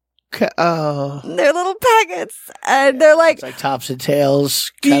 Okay. Oh, they're little packets, and they're like it's like tops and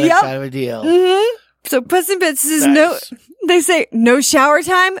tails kind of a deal. Mm-hmm. So Puss in Pits is Nice. They say no shower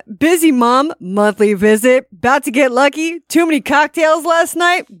time, busy mom, monthly visit, about to get lucky, too many cocktails last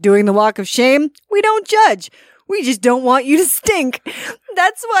night, doing the walk of shame. We don't judge. We just don't want you to stink.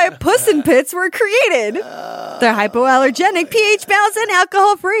 That's why Puss in Pits were created. They're hypoallergenic, pH balanced, and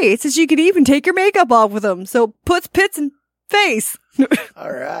alcohol free. It says you could even take your makeup off with them. So puts pits in face.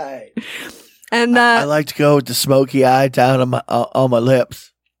 All right. And I like to go with the smoky eye down on my lips.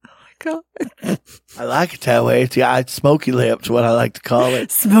 God. I like it that way. It's the smoky lips, what I like to call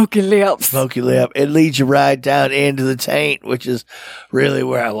it. Smoky lips. Smoky lip. It leads you right down into the taint, which is really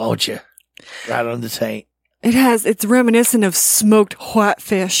where I want you. Right on the taint. It's reminiscent of smoked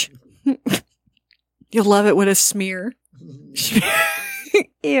whitefish. You'll love it with a smear.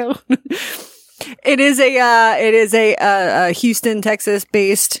 Ew. It is a Houston, Texas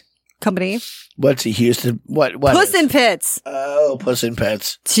based company. What's a Houston? What? Puss in Pits. Oh, Puss in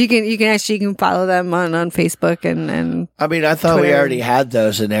Pits. So you can follow them on Facebook and. I mean, I thought Twitter. we already had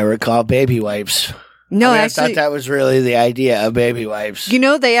those, and they were called baby wipes. No, I actually, thought that was really the idea of baby wipes. You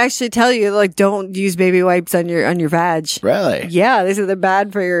know, they actually tell you like don't use baby wipes on your vag. Really? Yeah, they say they're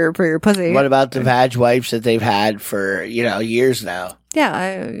bad for your pussy. What about the vag wipes that they've had for years now? Yeah,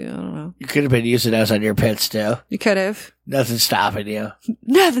 I don't know. You could have been using those on your pits too. You could have. Nothing's stopping you.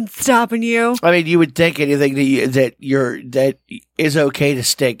 Nothing's stopping you. I mean, you would think anything that is okay to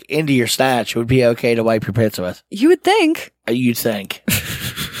stick into your snatch would be okay to wipe your pits with. You would think. You'd think.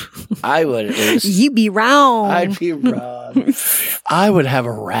 I would at least. You'd be wrong. I'd be wrong. I would have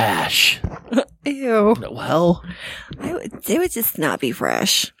a rash. Ew. Well, it would just not be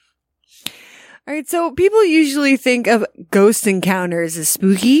fresh. All right, so people usually think of ghost encounters as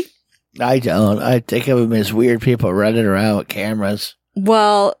spooky. I don't. I think of them as weird people running around with cameras.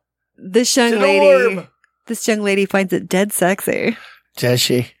 Well, this young lady finds it dead sexy. Does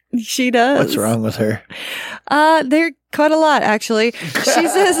she? She does. What's wrong with her? They're quite a lot, actually. She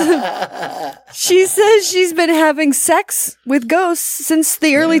says she's been having sex with ghosts since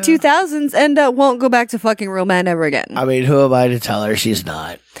the early 2000s and won't go back to fucking real men ever again. I mean, who am I to tell her she's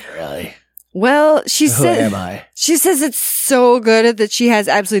not? Really? Well, Who am I? She says it's so good that she has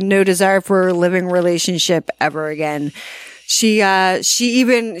absolutely no desire for a living relationship ever again. She's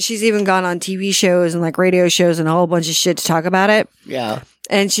even gone on TV shows and like radio shows and a whole bunch of shit to talk about it. Yeah.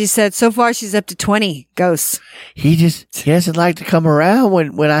 And she said so far she's up to 20 ghosts. He doesn't like to come around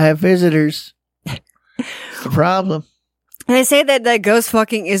when I have visitors. It's the problem. And they say that ghost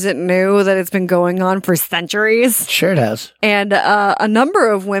fucking isn't new, that it's been going on for centuries. Sure it has. And a number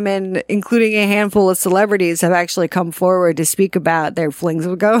of women, including a handful of celebrities, have actually come forward to speak about their flings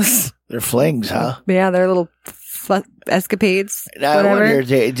with ghosts. Their flings, huh? Yeah, their little escapades. Now, I wonder,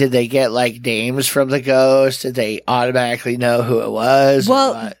 did they get like names from the ghost? Did they automatically know who it was?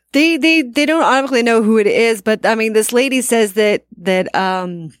 Well, they don't automatically know who it is, but I mean, this lady says that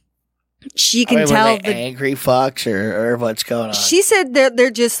she can tell were they angry fucks or what's going on. She said they're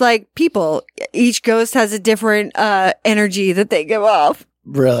just like people. Each ghost has a different energy that they give off.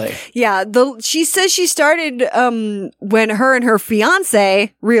 Really? Yeah. She says she started when her and her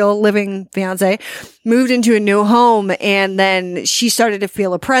fiance, real living fiance, moved into a new home, and then she started to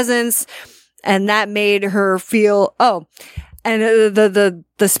feel a presence, and that made her feel and the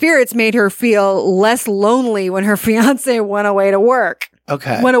spirits made her feel less lonely when her fiance went away to work.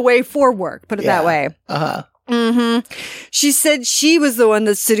 Okay. Went away for work, put it that way. Uh-huh. Mm-hmm. She said she was the one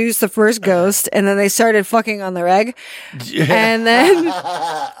that seduced the first ghost, and then they started fucking on the reg. And then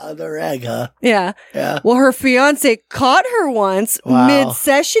on the reg, huh? Yeah. Yeah. Well, her fiance caught her once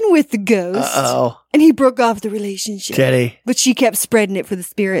mid-session with the ghost. Uh-oh. And he broke off the relationship. Did he? But she kept spreading it for the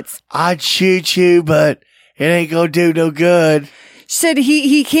spirits. I'd shoot you, but it ain't gonna do no good. She said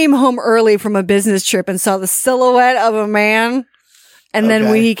he came home early from a business trip and saw the silhouette of a man. And then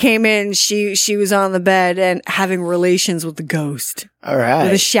when he came in, she was on the bed and having relations with the ghost. All right.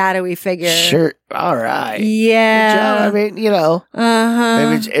 With a shadowy figure. Sure. All right. Yeah. Good job. I mean,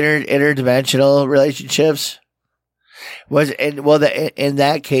 maybe it's interdimensional relationships. In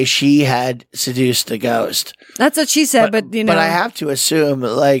that case, she had seduced the ghost. That's what she said, but But I have to assume,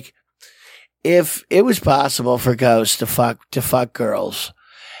 like, if it was possible for ghosts to fuck girls,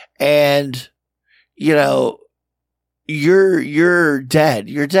 and you're dead.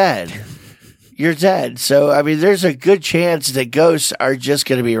 You're dead. So, I mean, there's a good chance that ghosts are just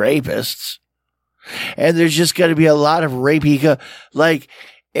going to be rapists. And there's just going to be a lot of rapey like,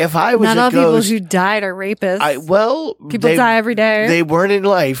 if I was not all a ghost... people who died are rapists. People die every day. They weren't in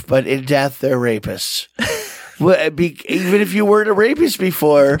life, but in death, they're rapists. Even if you weren't a rapist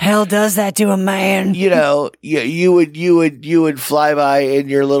before, hell does that to a man. You would fly by in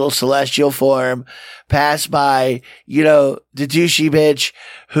your little celestial form, pass by, the douchey bitch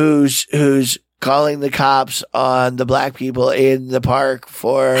who's calling the cops on the black people in the park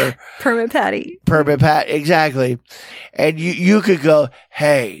for Permit Patty. Exactly. And you could go,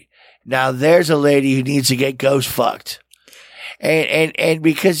 hey, now there's a lady who needs to get ghost fucked. And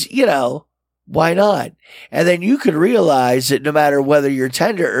because, why not? And then you could realize that no matter whether you're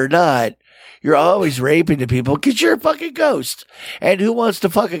tender or not, you're always raping the people because you're a fucking ghost. And who wants to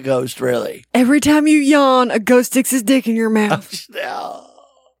fuck a ghost, really? Every time you yawn, a ghost sticks his dick in your mouth.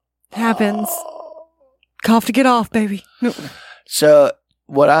 Happens. Cough to get off, baby. No. So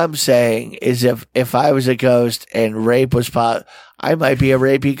what I'm saying is if I was a ghost and rape was I might be a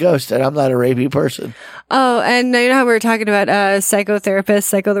rapey ghost, and I'm not a rapey person. Oh, and you know how we were talking about psychotherapist,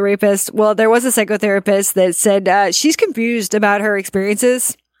 Psycho the Rapist? Well, there was a psychotherapist that said she's confused about her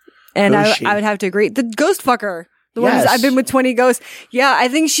experiences. And I would have to agree. The ghost fucker. The ones I've been with 20 ghosts. Yeah, I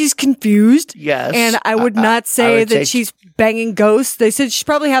think she's confused. Yes. And I would not say that she's banging ghosts. They said she's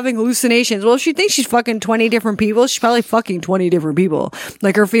probably having hallucinations. Well, if she thinks she's fucking 20 different people, she's probably fucking 20 different people.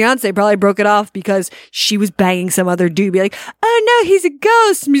 Like her fiance probably broke it off because she was banging some other dude. Be like, oh no, he's a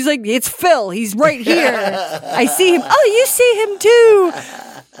ghost. And he's like, it's Phil. He's right here. I see him. Oh, you see him too.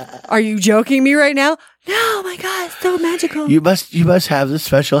 Are you joking me right now? No, my God, it's so magical. You must have the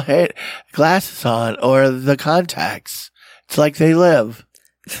special glasses on or the contacts. It's like they live.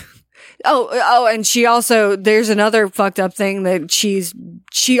 Oh, and she also, there's another fucked up thing that she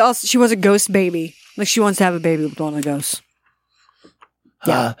was a ghost baby. Like she wants to have a baby with one of the ghosts.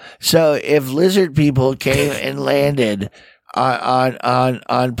 Yeah. So if lizard people came and landed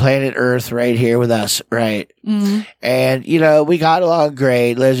on planet Earth right here with us, right? Mm-hmm. And, we got along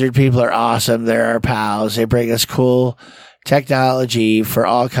great. Lizard people are awesome. They're our pals. They bring us cool technology for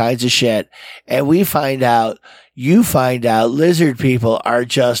all kinds of shit. And you find out lizard people are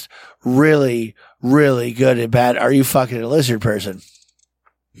just really, really good and bad. Are you fucking a lizard person?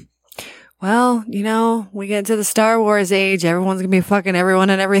 Well, we get to the Star Wars age. Everyone's going to be fucking everyone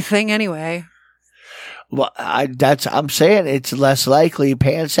and everything anyway. Well, I'm saying it's less likely.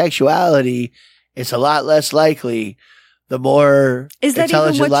 Pansexuality, it's a lot less likely the more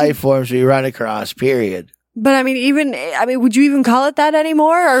intelligent life forms we run across, period. But would you even call it that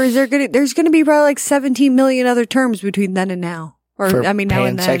anymore? Or is there's gonna be probably like 17 million other terms between then and now? Or for now and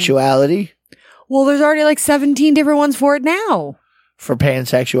then. Pansexuality? Well, there's already like 17 different ones for it now. For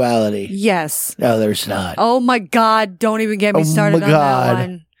pansexuality? Yes. No, there's not. Oh my God, don't even get me started on that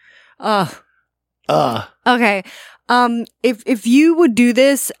one. Okay. If you would do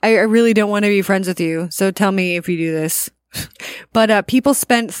this, I really don't want to be friends with you. So tell me if you do this. But people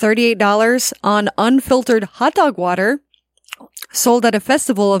spent $38 on unfiltered hot dog water sold at a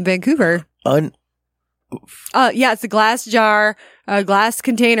festival in Vancouver. Yeah, it's a glass jar, a glass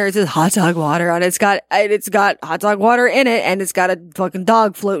container. It says hot dog water on it. It's got hot dog water in it, and it's got a fucking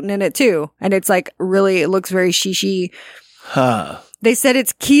dog floating in it too. And it's like it looks very shishi. Huh. They said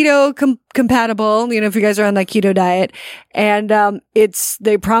it's keto compatible, if you guys are on that keto diet. And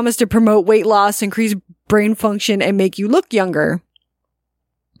they promise to promote weight loss, increase brain function, and make you look younger.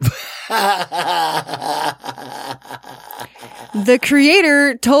 The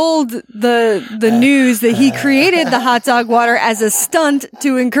creator told the news that he created the hot dog water as a stunt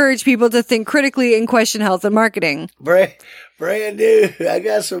to encourage people to think critically and question health and marketing. Brand new. I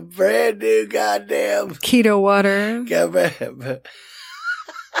got some brand new goddamn keto water.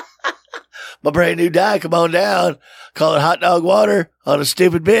 My brand new diet. Come on down. Call it hot dog water on a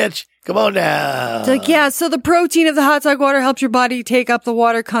stupid bitch. Come on now. It's like, yeah, so the protein of the hot dog water helps your body take up the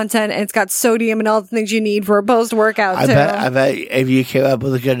water content, and it's got sodium and all the things you need for a post-workout, I bet if you came up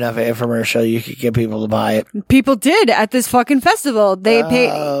with a good enough infomercial, you could get people to buy it. People did at this fucking festival. They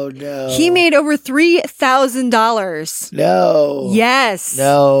paid. Oh, no. He made over $3,000. No. Yes.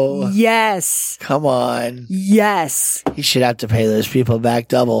 No. Yes. Come on. Yes. He should have to pay those people back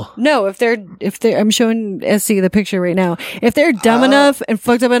double. No, if they're, I'm showing SC the picture right now. If they're dumb enough and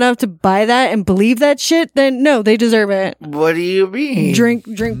fucked up enough to buy that and believe that shit, then no, they deserve it. What do you mean? Drink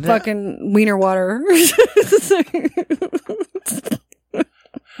fucking wiener water.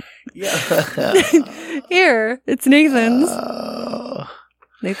 Here, it's Nathan's.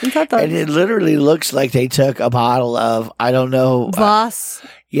 Nathan's hot dogs. And it literally looks like they took a bottle of, I don't know. Voss.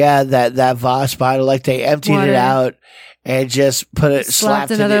 Yeah, that Voss bottle, like they emptied it out and just put it,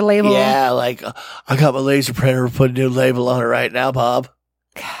 slapped another label. Yeah, like, I got my laser printer, put a new label on it right now, Bob.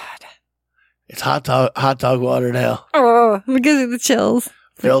 God. It's hot dog water now. Oh, because of the chills.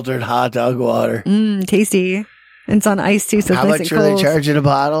 Filtered hot dog water. Tasty. And it's on ice too, so how it's nice much and are cold. they charging a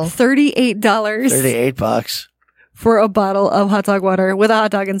bottle? $38. $38 for a bottle of hot dog water with a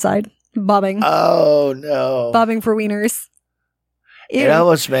hot dog inside, bobbing. Oh no! Bobbing for wieners. Ew. It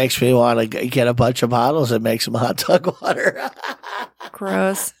almost makes me want to get a bunch of bottles and make some hot dog water.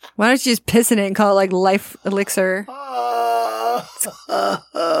 Gross. Why don't you just piss in it and call it like Life Elixir?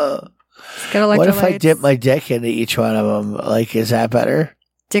 What if I dip my dick into each one of them? Like, is that better?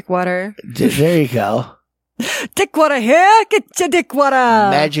 Dick water. There you go. Dick water here. Get your dick water.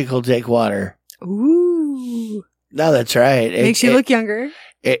 Magical dick water. Ooh. No, that's right. Makes you look younger.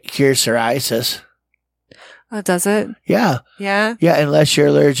 It cures psoriasis. Oh, does it? Yeah. Yeah? Yeah, unless you're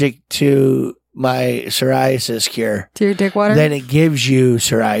allergic to my psoriasis cure. To your dick water? Then it gives you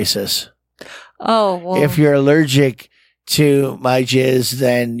psoriasis. Oh, well. If you're allergic to my jizz,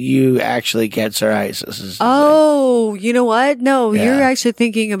 then you actually get psoriasis. Oh, you know what? No, you're actually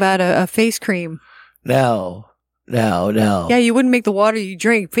thinking about a face cream. No. Yeah, you wouldn't make the water you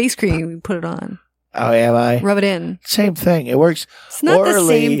drink face cream. You put it on. Oh, am I? Rub it in. Same thing. It works. It's not the orally.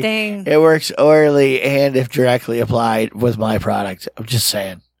 same thing. It works orally and if directly applied with my product. I'm just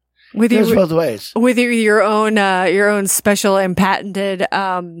saying. With It goes your both ways. with your own special and patented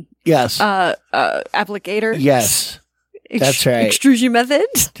Yes. applicator. Yes. That's right. Extrusion method.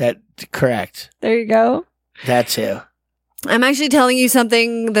 Correct. There you go. That too. I'm actually telling you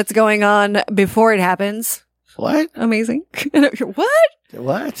something that's going on before it happens. What? Amazing. What?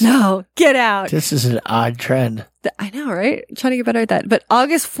 What? No, get out. This is an odd trend. I know, right? I'm trying to get better at that. But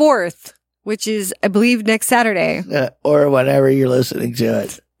August 4th, which is, I believe, next Saturday, Or whenever you're listening to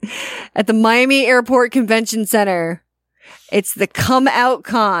it. at the Miami Airport Convention Center, it's the Come Out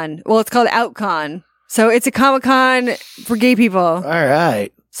Con. Well, it's called OutCon. So it's a Comic-Con for gay people. All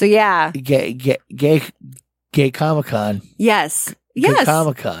right. So yeah. Gay Comic-Con. Yes. Good Yes.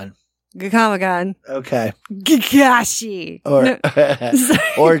 Comic-Con. Good Comic-Con. Okay. Gagashi. Or No.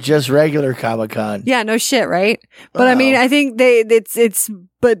 or just regular Comic-Con. Yeah, no shit, right? But I Wow. mean, I think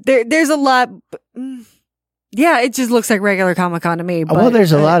but there's a lot. Yeah, it just looks like regular Comic-Con to me. But, Well,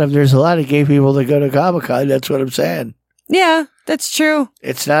 there's a lot of gay people that go to Comic-Con. That's what I'm saying. Yeah, that's true.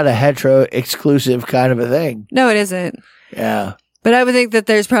 It's not a hetero exclusive kind of a thing. No, it isn't. Yeah. But I would think that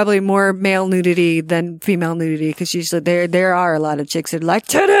there's probably more male nudity than female nudity because usually there are a lot of chicks that are like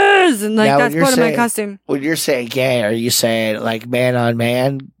titties and like Now, that's when you're part of my saying- costume. When you're saying gay, are you saying like man on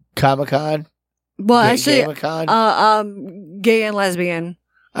man Comic-Con? Well, Gay actually, Comic-Con? gay and lesbian.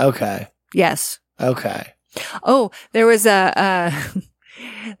 Okay. Yes. Okay. Oh, there was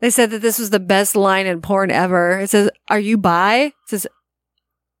they said that this was the best line in porn ever. It says, "Are you bi?" It says,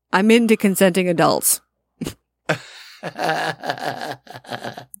 "I'm into consenting adults."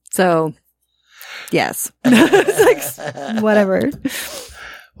 So, yes. It's like, whatever.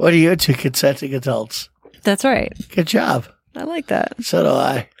 What are you into, consenting adults? That's right. Good job. I like that. So do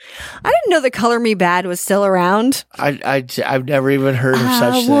I. I didn't know that Color Me Bad was still around. I've never even heard of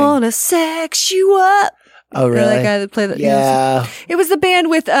such I thing. wanna sex you up. Oh, You know really? that guy that played that. Yeah. It was the band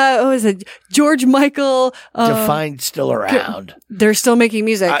with, what was it? George Michael. Define's still around. They're still making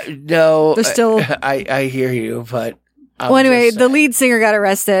music. No. They're still. I hear you, but. Well, anyway, the lead singer got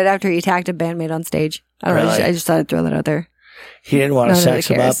arrested after he attacked a bandmate on stage. I don't know. Really? I just thought I'd throw that out there. He didn't want to sex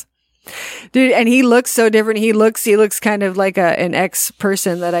him up. Dude, and he looks so different. He looks kind of like an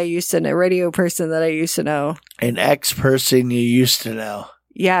ex-person that I used to know, a radio person that I used to know. An ex-person you used to know.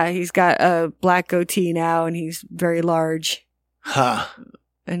 Yeah, he's got a black goatee now, and he's very large. Huh.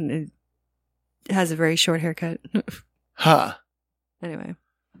 And has a very short haircut. Huh. Anyway.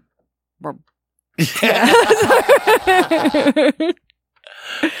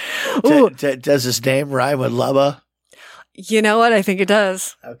 Does his name rhyme with Lubba? You know what? I think it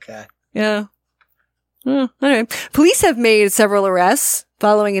does. Okay. Yeah. Anyway, police have made several arrests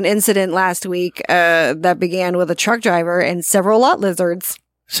following an incident last week that began with a truck driver and several lot lizards.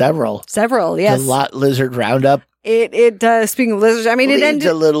 Several, yes. The lot lizard roundup. Speaking of lizards, I mean, Leave it ended.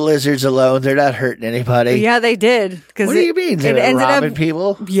 the little lizards alone. They're not hurting anybody. Yeah, they did. What do you mean? They're robbing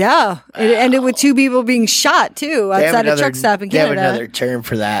people? Yeah. It ended with 2 people being shot, too, They have outside a truck stop in Canada. They have another term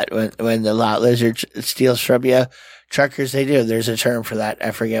for that. When the lot lizard steals from you, truckers, they do. There's a term for that.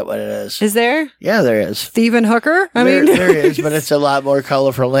 I forget what it is. Is there? Yeah, there is. Thief and hooker? There is, but it's a lot more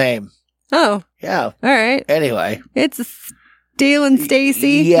colorful name. Oh. Yeah. All right. Anyway. It's Dale and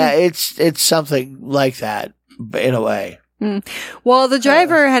Stacy. Yeah, it's something like that, in a way. Well, the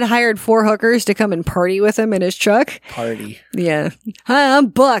driver had hired 4 hookers to come and party with him in his truck. Party. Yeah. Hi, I'm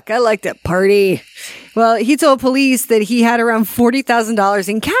Buck. I like to party. Well, he told police that he had around $40,000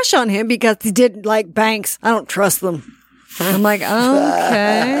 in cash on him because he didn't like banks. I don't trust them. I'm like,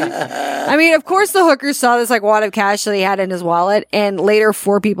 okay. I mean, of course the hookers saw this like wad of cash that he had in his wallet, and later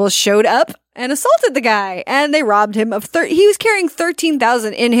 4 people showed up and assaulted the guy, and they robbed him of he was carrying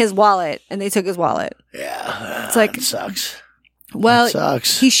 $13,000 in his wallet, and they took his wallet. Yeah. It's like, it sucks. Well, That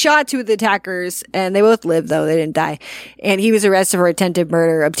sucks. He shot 2 of the attackers, and they both lived, though. They didn't die. And he was arrested for attempted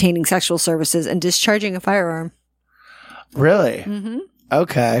murder, obtaining sexual services, and discharging a firearm. Really? Mm-hmm.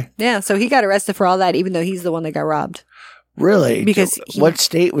 Okay. Yeah, so he got arrested for all that, even though he's the one that got robbed. Really? Because what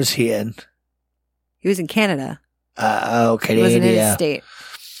state was he in? He was in Canada. Canada. He wasn't in his state.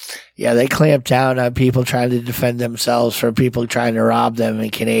 Yeah, they clamped down on people trying to defend themselves from people trying to rob them in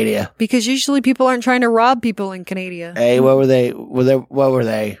Canada. Because usually people aren't trying to rob people in Canada. Hey, what were they? What were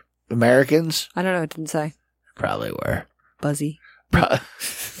they? Americans? I don't know. It didn't say. Probably were. Buzzy.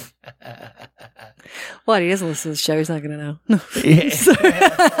 What? He doesn't listen to the show. He's not going to know.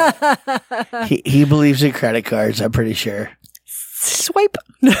 he believes in credit cards, I'm pretty sure. Swipe.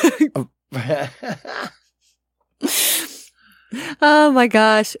 Oh my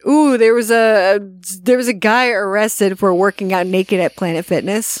gosh. Ooh, there was a guy arrested for working out naked at Planet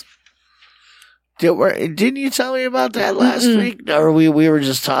Fitness. Didn't you tell me about that last week? Or we were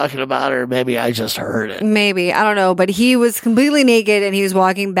just talking about it, or maybe I just heard it. Maybe. I don't know. But he was completely naked and he was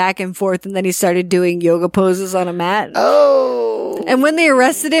walking back and forth and then he started doing yoga poses on a mat. Oh. And when they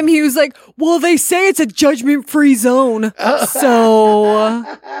arrested him, he was like, well, they say it's a judgment-free zone. So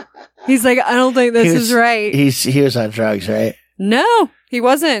he's like, I don't think this is right. He was on drugs, right? No, he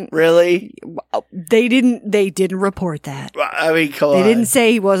wasn't. Really? They didn't report that. I mean, come on. They didn't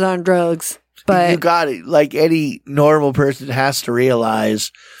say he was on drugs. But you got it. Like any normal person has to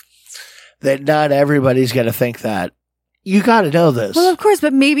realize that not everybody's going to think that. You got to know this. Well, of course,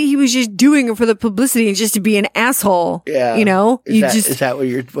 but maybe he was just doing it for the publicity and just to be an asshole. Yeah. You know? Is that what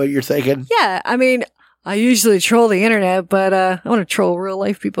you're thinking? Yeah. I mean, I usually troll the internet, but I want to troll real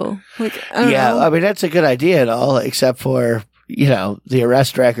life people. Like, I don't know. I mean, that's a good idea and all, except for, the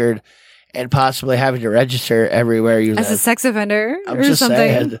arrest record and possibly having to register everywhere you live. As a sex offender I'm or just something.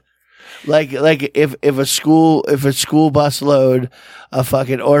 saying. Like if a school bus load of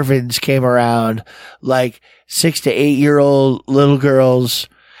fucking orphans came around, like 6 to 8 year old little girls,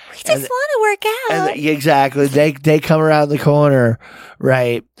 we just want to work out. Exactly. They come around the corner,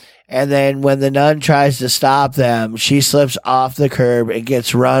 right? And then when the nun tries to stop them, she slips off the curb and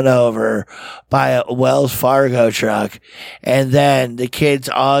gets run over by a Wells Fargo truck. And then the kids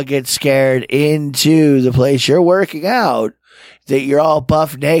all get scared into the place you're working out, that you're all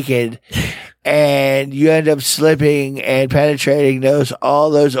buff naked, and you end up slipping and penetrating all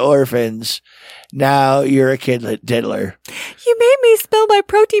those orphans. Now you're a kid diddler. You made me spill my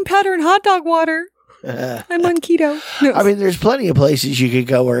protein powder and hot dog water. I'm on keto. No. I mean, there's plenty of places you could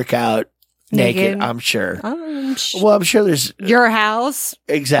go work out naked, I'm sure. Well, I'm sure there's your house.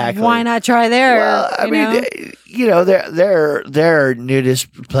 Exactly. Why not try there? Well, I mean, there are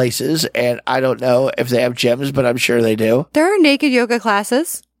nudist places, and I don't know if they have gyms, but I'm sure they do. There are naked yoga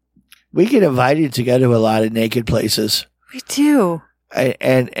classes. We get invited to go to a lot of naked places. We do.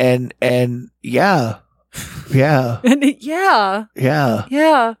 And yeah. Yeah. And yeah. Yeah.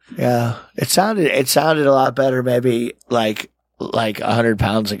 Yeah. Yeah. It sounded a lot better maybe like 100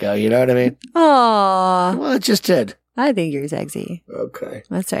 pounds ago. You know what I mean? Aww. Well, it just did. I think you're sexy. Okay.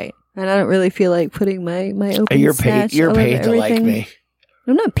 That's right. And I don't really feel like putting my open You're paid to like me.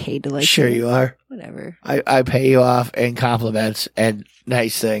 I'm not paid to like Sure you. you are. Whatever. I pay you off in compliments and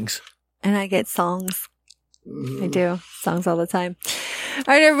nice things. And I get songs. I do. Songs all the time. All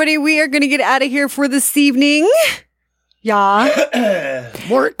right, everybody. We are going to get out of here for this evening. Yeah.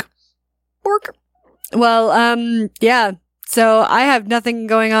 Work. Well, yeah. So I have nothing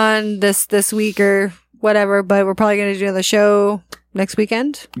going on this week or whatever, but we're probably going to do another show next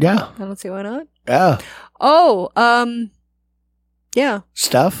weekend. Yeah. I don't see why not. Yeah. Oh, yeah.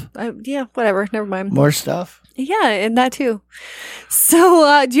 Stuff? Yeah, whatever. Never mind. More stuff? Yeah, and that too.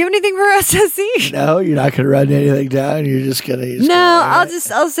 So, do you have anything for us to see? No, you're not going to run anything down. You're just going to...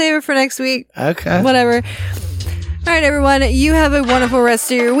 I'll save it for next week. Okay. Whatever. All right, everyone. You have a wonderful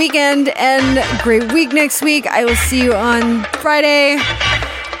rest of your weekend and great week next week. I will see you on Friday,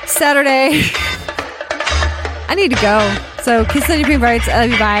 Saturday. I need to go. So, kiss on your pink bites. I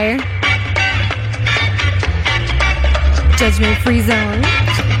love you. Bye. Judgment Free Zone.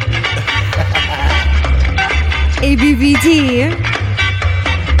 ABVT.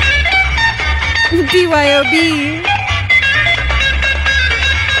 BYOB.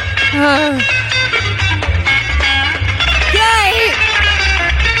 Yay!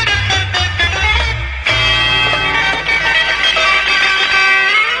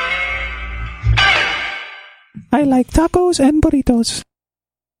 I like tacos and burritos.